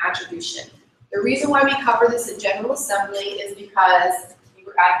 Attribution. The reason why we cover this in General Assembly is because if you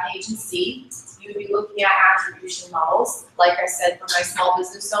were at an agency, you would be looking at attribution models. Like I said, for my small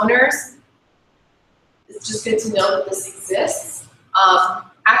business owners, it's just good to know that this exists.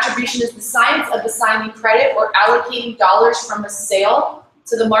 Attribution is the science of assigning credit or allocating dollars from a sale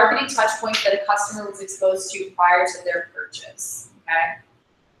to the marketing touch point that a customer was exposed to prior to their purchase, okay?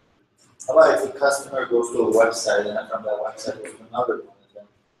 How about if the customer goes to a website and then from that website goes to another one, and then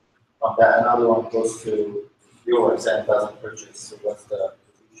from that another one goes to your website and doesn't purchase, so what's the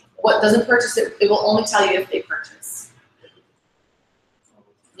attribution? What doesn't purchase, it will only tell you if they purchase.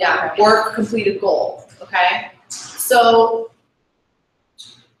 Yeah, or complete a goal, okay? So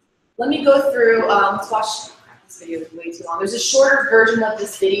let me go through, let's watch, this video is way too long. There's a shorter version of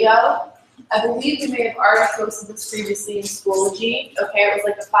this video. I believe we may have already posted this previously in Schoology. Okay, it was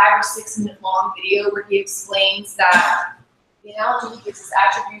like a 5 or 6 minute long video where he explains that the analogy he gives his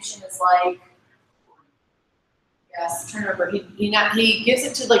attribution is like, yes, I'm trying to remember, he gives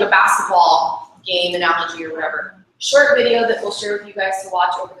it to like a basketball game analogy or whatever. Short video that we'll share with you guys to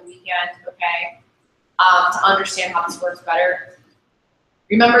watch over the weekend, okay, to understand how this works better.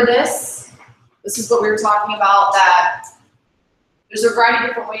 Remember this? This is what we were talking about, that there's a variety of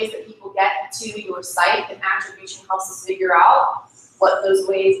different ways that people get to your site, and attribution helps us figure out what those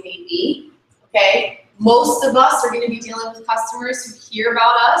ways may be, okay? Most of us are going to be dealing with customers who hear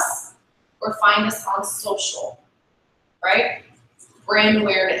about us or find us on social, right? Brand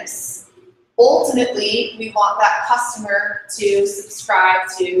awareness. Ultimately, we want that customer to subscribe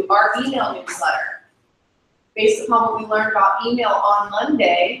to our email newsletter. Based upon what we learned about email on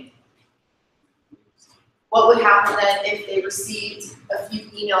Monday, what would happen then if they received a few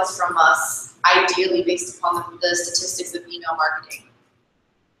emails from us, ideally based upon the statistics of email marketing?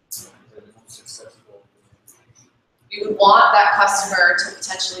 You would want that customer to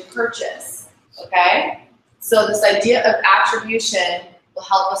potentially purchase, okay? So this idea of attribution will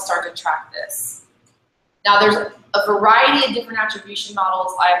help us start to track this. Now there's a variety of different attribution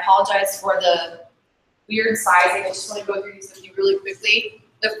models. I apologize for the weird sizing. I just want to go through these with you really quickly.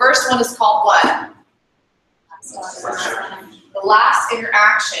 The first one is called what? The last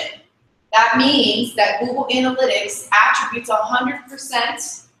interaction. That means that Google Analytics attributes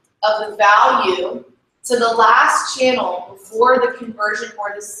 100% of the value to the last channel before the conversion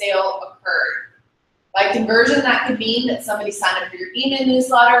or the sale occurred. By conversion, that could mean that somebody signed up for your email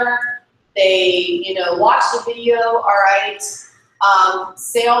newsletter, they, watch the video, all right.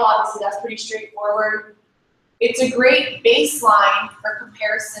 Sale, obviously that's pretty straightforward. It's a great baseline for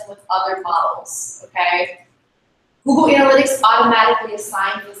comparison with other models, okay? Google Analytics automatically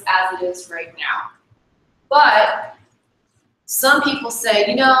assigns this as it is right now. But some people say,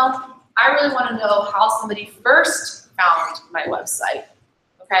 I really want to know how somebody first found my website,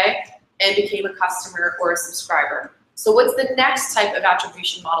 okay, and became a customer or a subscriber. So what's the next type of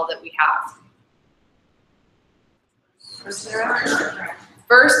attribution model that we have?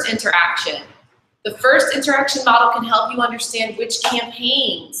 First interaction. The first interaction model can help you understand which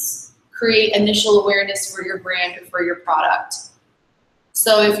campaigns create initial awareness for your brand or for your product.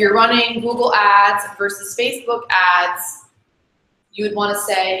 So if you're running Google ads versus Facebook ads, you would want to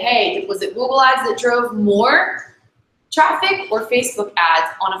say, hey, was it Google ads that drove more traffic or Facebook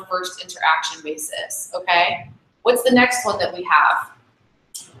ads on a first interaction basis, okay? What's the next one that we have?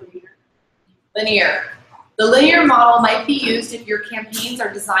 Linear. The linear model might be used if your campaigns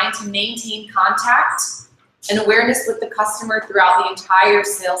are designed to maintain contact and awareness with the customer throughout the entire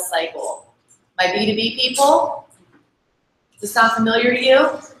sales cycle. My B2B people, does this sound familiar to you?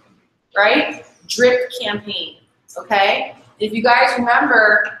 Right? Drip campaign, okay? If you guys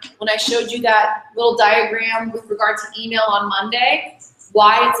remember when I showed you that little diagram with regard to email on Monday,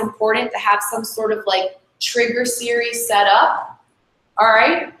 why it's important to have some sort of like trigger series set up, all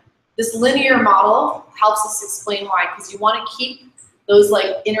right? This linear model helps us explain why, because you want to keep those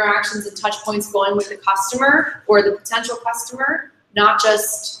like interactions and touch points going with the customer or the potential customer, not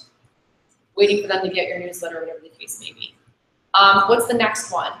just waiting for them to get your newsletter or whatever the case may be. What's the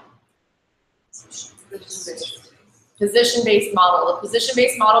next one? Position-based model. A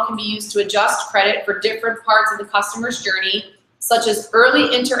position-based model can be used to adjust credit for different parts of the customer's journey, such as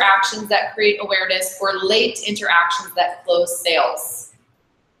early interactions that create awareness or late interactions that close sales.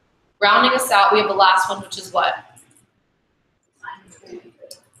 Rounding us out, we have the last one, which is what?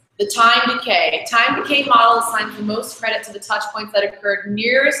 The time decay. Time decay model assigns the most credit to the touch points that occurred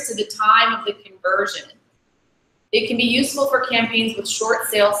nearest to the time of the conversion. It can be useful for campaigns with short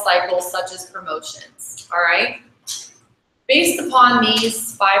sales cycles, such as promotions, all right? Based upon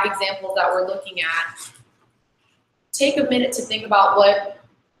these 5 examples that we're looking at, take a minute to think about what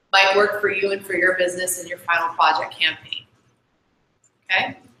might work for you and for your business and your final project campaign,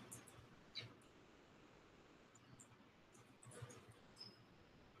 okay?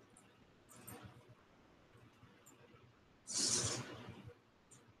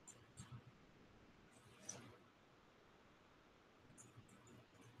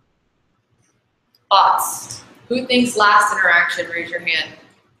 Thoughts? Who thinks last interaction? Raise your hand.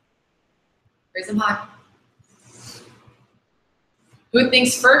 Raise them high. Who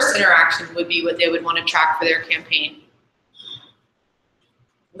thinks first interaction would be what they would want to track for their campaign?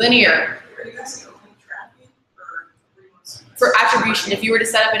 Linear. For attribution, if you were to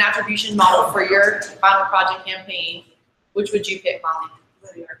set up an attribution model for your final project campaign, which would you pick, Molly?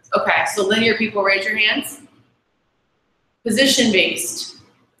 Linear. Okay, so linear people, raise your hands. Position-based.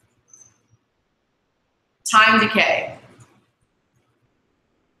 Time decay.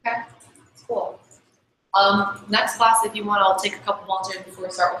 Okay, cool. Next class, if you want, I'll take a couple volunteers before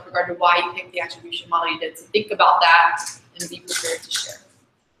we start with regard to why you picked the attribution model you did. So think about that and be prepared to share.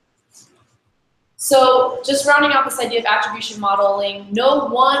 So just rounding out this idea of attribution modeling, no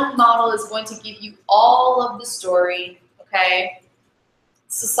one model is going to give you all of the story, okay?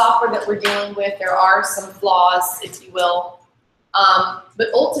 It's the software that we're dealing with. There are some flaws, if you will. But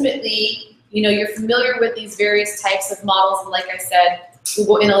ultimately, you're familiar with these various types of models, and like I said,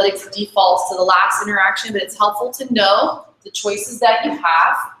 Google Analytics defaults to the last interaction, but it's helpful to know the choices that you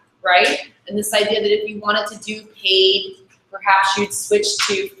have, right? And this idea that if you wanted to do paid, perhaps you'd switch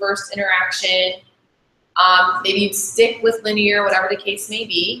to first interaction, maybe you'd stick with linear, whatever the case may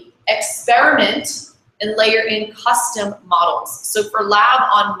be, experiment and layer in custom models. So for lab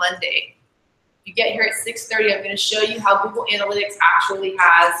on Monday, if you get here at 6:30, I'm gonna show you how Google Analytics actually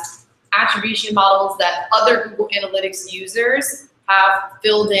has attribution models that other Google Analytics users have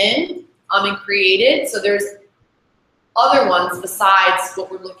filled in and created. So there's other ones besides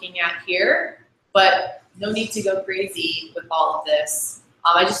what we're looking at here, but no need to go crazy with all of this.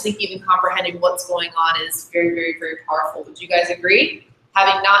 I just think even comprehending what's going on is very, very, very powerful. Would you guys agree?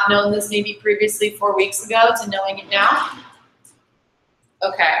 Having not known this maybe previously 4 weeks ago to knowing it now?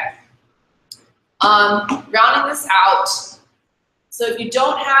 Okay. Rounding this out, so if you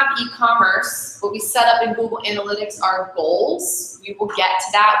don't have e-commerce, what we set up in Google Analytics are goals. We will get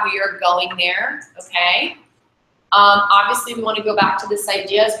to that. We are going there, okay? Obviously, we want to go back to this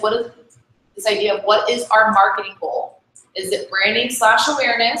idea of what is our marketing goal? Is it branding /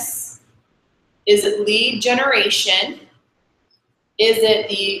 awareness? Is it lead generation? Is it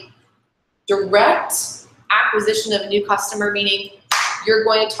the direct acquisition of a new customer, meaning you're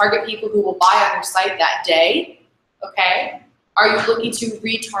going to target people who will buy on your site that day, okay? Are you looking to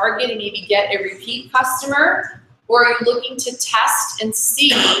retarget and maybe get a repeat customer? Or are you looking to test and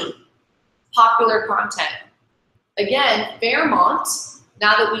see popular content? Again, Fairmont,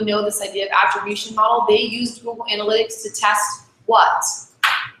 now that we know this idea of attribution model, they used Google Analytics to test what?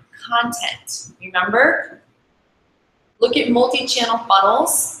 Content, remember? Look at multi-channel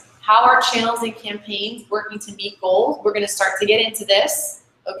funnels. How are channels and campaigns working to meet goals? We're gonna start to get into this,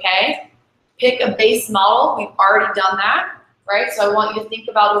 okay? Pick a base model, we've already done that, right? So I want you to think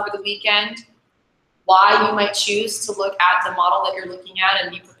about over the weekend why you might choose to look at the model that you're looking at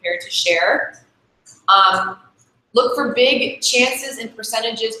and be prepared to share. Look for big chances and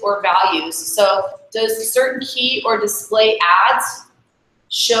percentages or values. So does certain key or display ads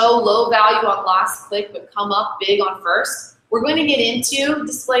show low value on last click but come up big on first? We're going to get into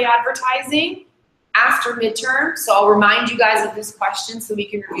display advertising after midterm, so I'll remind you guys of this question so we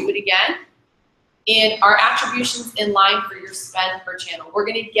can review it again. And our attributions in line for your spend per channel. We're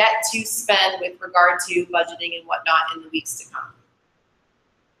going to get to spend with regard to budgeting and whatnot in the weeks to come.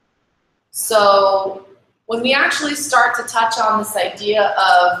 So when we actually start to touch on this idea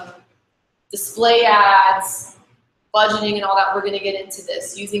of display ads, budgeting and all that, we're going to get into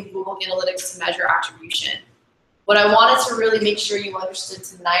this using Google Analytics to measure attribution. What I wanted to really make sure you understood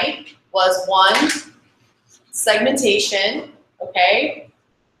tonight was one, segmentation, okay?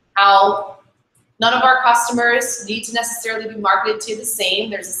 How none of our customers need to necessarily be marketed to the same.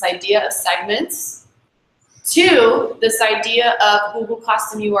 There's this idea of segments. Two, this idea of Google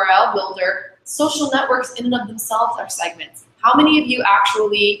Custom URL Builder. Social networks in and of themselves are segments. How many of you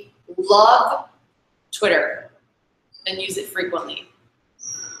actually love Twitter and use it frequently?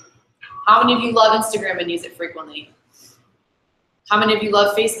 How many of you love Instagram and use it frequently? How many of you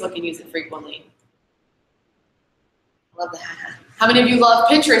love Facebook and use it frequently? Love that. How many of you love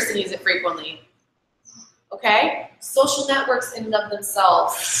Pinterest and use it frequently? Okay? Social networks in and of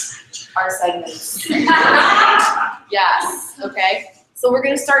themselves are segments. Yes, okay? So we're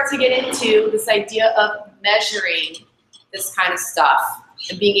going to start to get into this idea of measuring this kind of stuff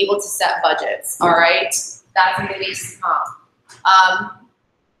and being able to set budgets, all right? That's in the weeks to come.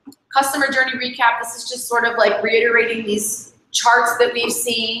 Customer journey recap, this is just sort of like reiterating these charts that we've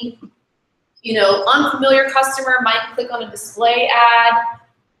seen. You know, unfamiliar customer might click on a display ad,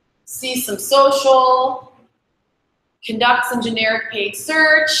 see some social, conduct some generic paid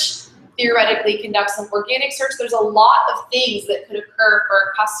search, theoretically conduct some organic search. There's a lot of things that could occur for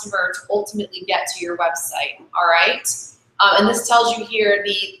a customer to ultimately get to your website, all right? And this tells you here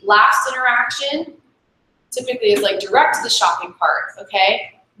the last interaction typically is like direct to the shopping cart,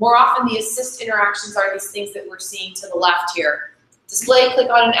 okay? More often the assist interactions are these things that we're seeing to the left here. Display, click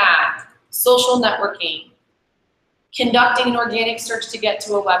on an ad, social networking, conducting an organic search to get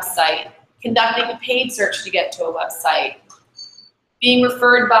to a website, conducting a paid search to get to a website, being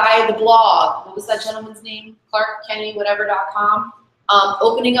referred by the blog, what was that gentleman's name? ClarkKenny,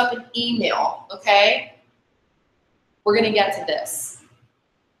 opening up an email, okay? We're gonna get to this.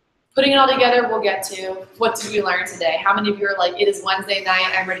 Putting it all together, we'll get to what did we learn today? How many of you are like, it is Wednesday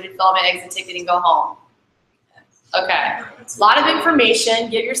night, I'm ready to fill my exit ticket and go home? Okay, it's a lot of information.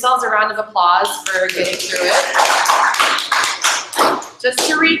 Give yourselves a round of applause for getting through it. Just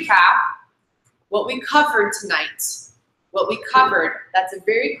to recap, what we covered tonight, what we covered, that's a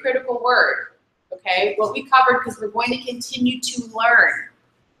very critical word, okay? What we covered, because we're going to continue to learn.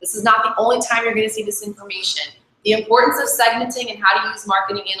 This is not the only time you're going to see this information. The importance of segmenting and how to use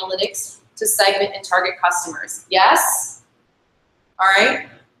marketing analytics to segment and target customers. Yes? All right.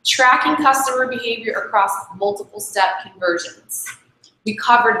 Tracking customer behavior across multiple step conversions. We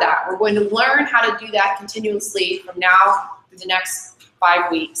covered that. We're going to learn how to do that continuously from now through the next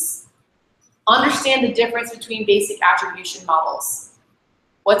 5 weeks. Understand the difference between basic attribution models.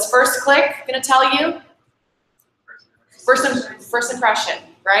 What's first click going to tell you? First impression,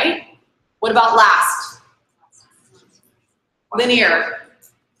 right? What about last? Linear.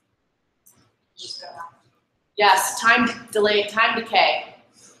 Yes, time delay, time decay.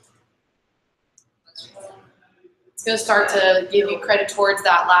 It's going to start to give you credit towards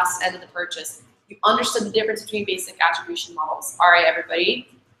that last end of the purchase. You understood the difference between basic attribution models. All right, everybody,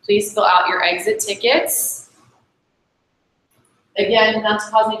 please fill out your exit tickets. Again, not to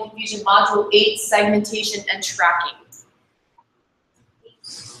cause any confusion, Module 8, segmentation and tracking.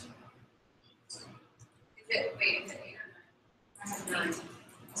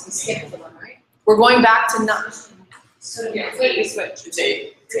 We're going back to 9. So Yeah, so you switch. It's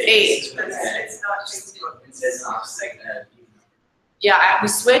 8. 8. It's not segmented. Yeah, we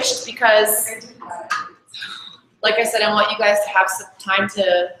switched because, like I said, I want you guys to have some time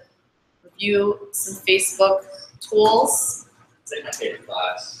to review some Facebook tools. Segmented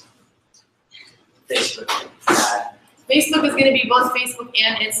class. Facebook ad. Facebook is going to be both Facebook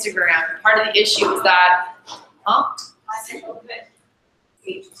and Instagram. Part of the issue is that,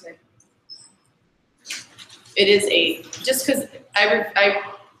 it is 8. Just because I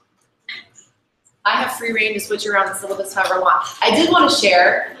have free reign to switch around the syllabus however I want. I did want to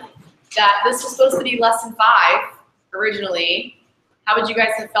share that this was supposed to be lesson 5 originally. How would you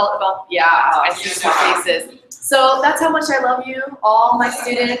guys have felt about, yeah, I see some faces. So that's how much I love you, all my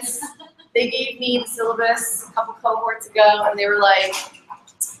students. They gave me the syllabus a couple cohorts ago, and they were like,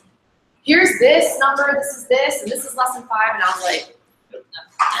 here's this number, this is this, and this is lesson 5, and I was like,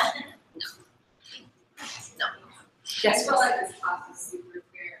 no. Yes. I feel like this class is super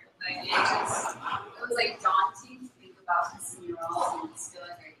fair. Like it was like daunting to think about this in your role and just feel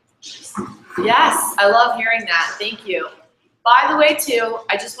like Yes, I love hearing that. Thank you. By the way, too,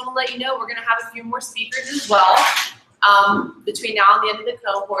 I just want to let you know we're going to have a few more speakers as well between now and the end of the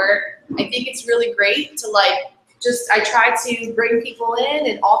cohort. I think it's really great to I try to bring people in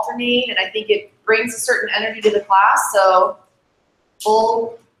and alternate, and I think it brings a certain energy to the class. So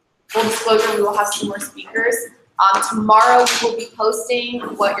full disclosure, we will have some more speakers. Tomorrow we will be posting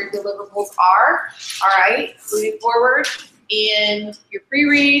what your deliverables are, all right, moving forward, and your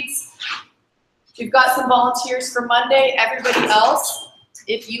pre-reads. We've got some volunteers for Monday. Everybody else,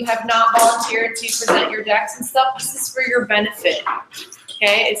 if you have not volunteered to present your decks and stuff, this is for your benefit,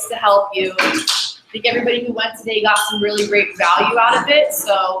 okay? It's to help you. I think everybody who went today got some really great value out of it,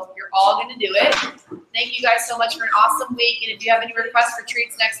 so you're all gonna do it. Thank you guys so much for an awesome week, and if you have any requests for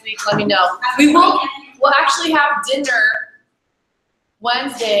treats next week, let me know. We'll actually have dinner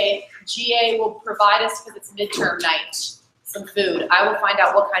Wednesday. GA will provide us, because it's midterm night, some food. I will find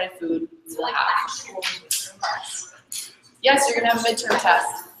out what kind of food we'll have. Yes, you're gonna have a midterm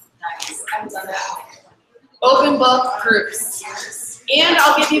test. Open book groups. And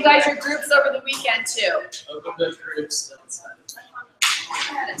I'll give you guys your groups over the weekend too. Open book groups. it's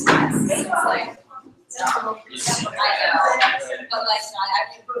like but like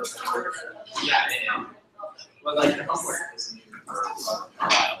Yeah. Well, like your homework is new for a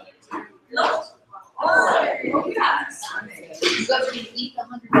while. no. You guys are gonna eat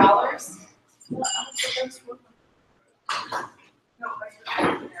 $100?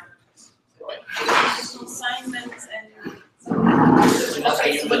 Assignments and.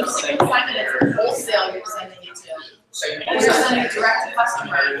 Okay, so when you say assignment, it's wholesale you're sending it to. You're sending it direct to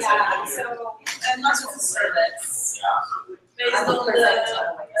customer. Yeah, so unless it's a service. Based on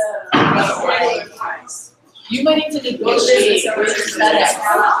You might need to negotiate with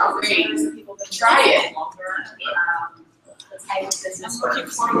FedEx. Great. Try it.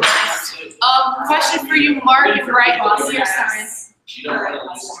 Question for you, Mark and Bright. What is your signs? You don't want to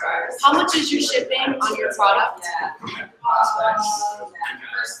lose subscribers. How much is your shipping on your product?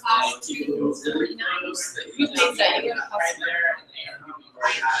 Who pays that? You got a customer.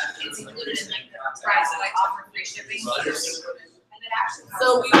 It's included in like the price that I offer free shipping. So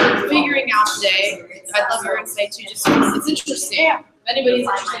we were figuring out today, I'd love your insight too, just because it's interesting. If anybody's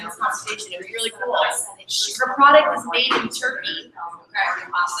interested in this conversation, it was really cool. Her product is made in Turkey.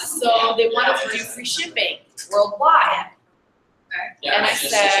 So they wanted to do free shipping worldwide. And I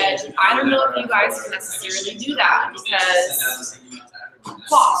said, I don't know if you guys can necessarily do that because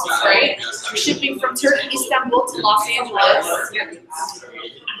cost, right? You're shipping from Turkey, Istanbul to Los Angeles. $100.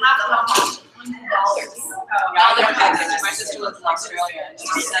 Now they're packing. My sister lives in Australia and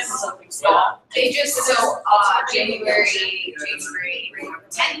she sent something small. They just, January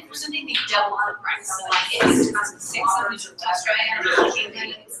 10th or something, they doubled the price. So like it's 600 in Australia.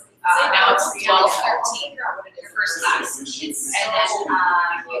 Now it's 12-13 for first class. And then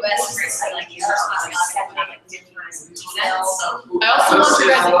US rates are like first class like 50 cents. I also want you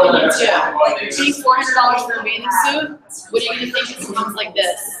guys to opinion too. You pay $400 for a bathing suit. What are you gonna think if it comes like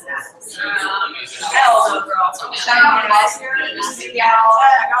this? Hell no, girl. I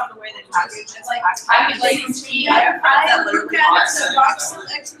got the way they package. It's like I could like tea. I have friends that literally box of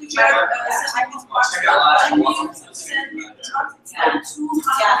extra cheddar.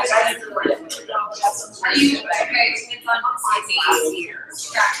 Are you, okay, it's on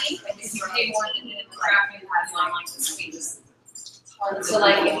tracking, if you pay more than the tracking has on like the speeds. So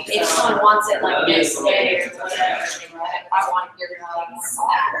like if someone wants it like next day or whatever, I want your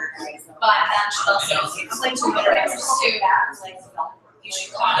But that's also, it's like $200 too. You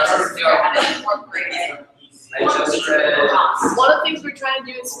should talk to us how to incorporate it. I just read. One of the things we're trying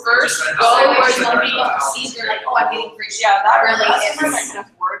to do is first go where it's gonna be perceived, they're like, oh, I'm getting free shit. Yeah, that Really that's is. somewhere that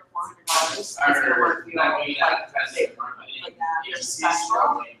can afford $400. It's gonna work for you. That way, Like, advertising for like that, you're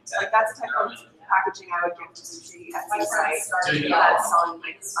special. Like that's the type of packaging I would give to sushi at the site. That's selling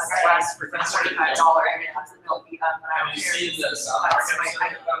like a breast for $45 and it has a milk beat up, but I Have don't you care. seen the South That's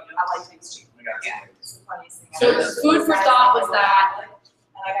African? my, I like things cheap. Yeah. It's the funniest thing So I've ever the food for thought was that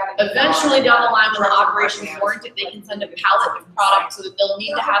And I got eventually down the line when the operations warrant it, they can send a pallet of product so that they'll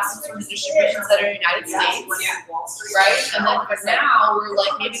need to have some sort of distribution center in the United States. Right? And then for now, we're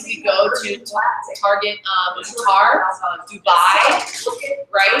like, maybe we go to Target, Qatar, Dubai,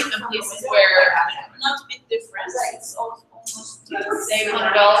 right? And places where Not a bit different, it's almost save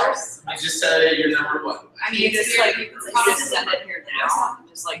 $100. You just said your number one. I mean, it's like, you just send it here now, and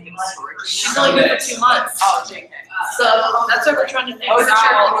just like, give us storage. She's only here for 2 months. Oh, JK. So that's what we're trying to figure Oh, it's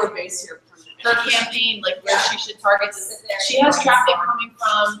sure out. we're based here. Her campaign, like where she should target this. She has traffic coming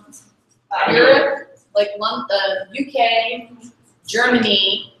from Europe, like London, UK,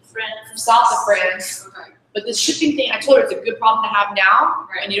 Germany, south of France. But the shipping thing, I told her it's a good problem to have now,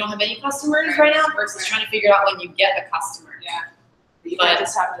 and you don't have any customers right now, versus trying to figure out when you get a customer. Yeah. You But- might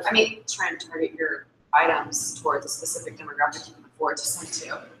just have to, I mean, try and target your items towards a specific demographic you can afford to send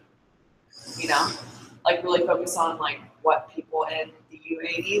to. You know, like really focus on like what people in the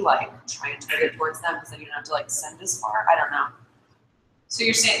UAE like, try and target towards them, because then you don't have to like send as far, I don't know. So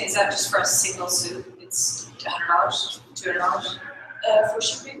you're saying, is that just for a single suit, it's $100, $200? For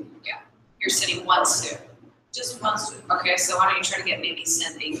shipping? You're sending one suit. Just one suit. Okay, so why don't you try to get maybe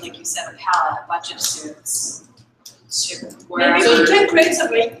sending, like you said, a pallet, a bunch of suits to Maybe wherever. we can create a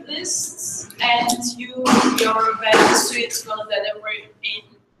wait list and your vendor suite's gonna deliver in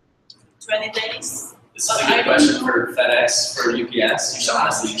 20 days. This is a good question for FedEx, for UPS. You should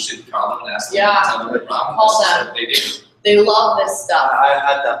honestly, you should call them and ask them, Yeah. tell them the problem. Call This is them. what they do. They love this stuff. I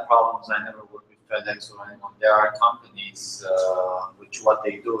had that problem, I never worked with FedEx or anyone. There are companies, which what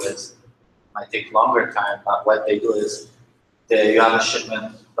they do is, might take longer time, but what they do is, you have a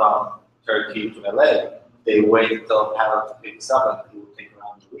shipment from Turkey to LA, they wait till pallet picks up and it will take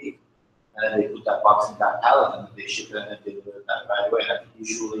around a week. And then they put that box in that pallet and they ship it and they deliver that right away. And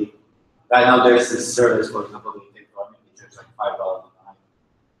usually, right now there's this service, for example, they take from me, they charge like $5 a night.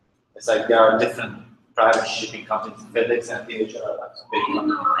 It's like there are different private shipping companies, FedEx and DHL, that's big Do you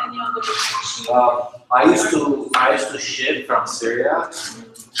companies. know any other cheap? I used to ship from Syria,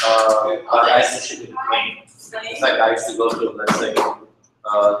 but I used to ship in plane. It's like I used to go to, let's say,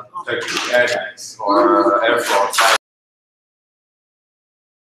 Turkish Airlines or Air Force.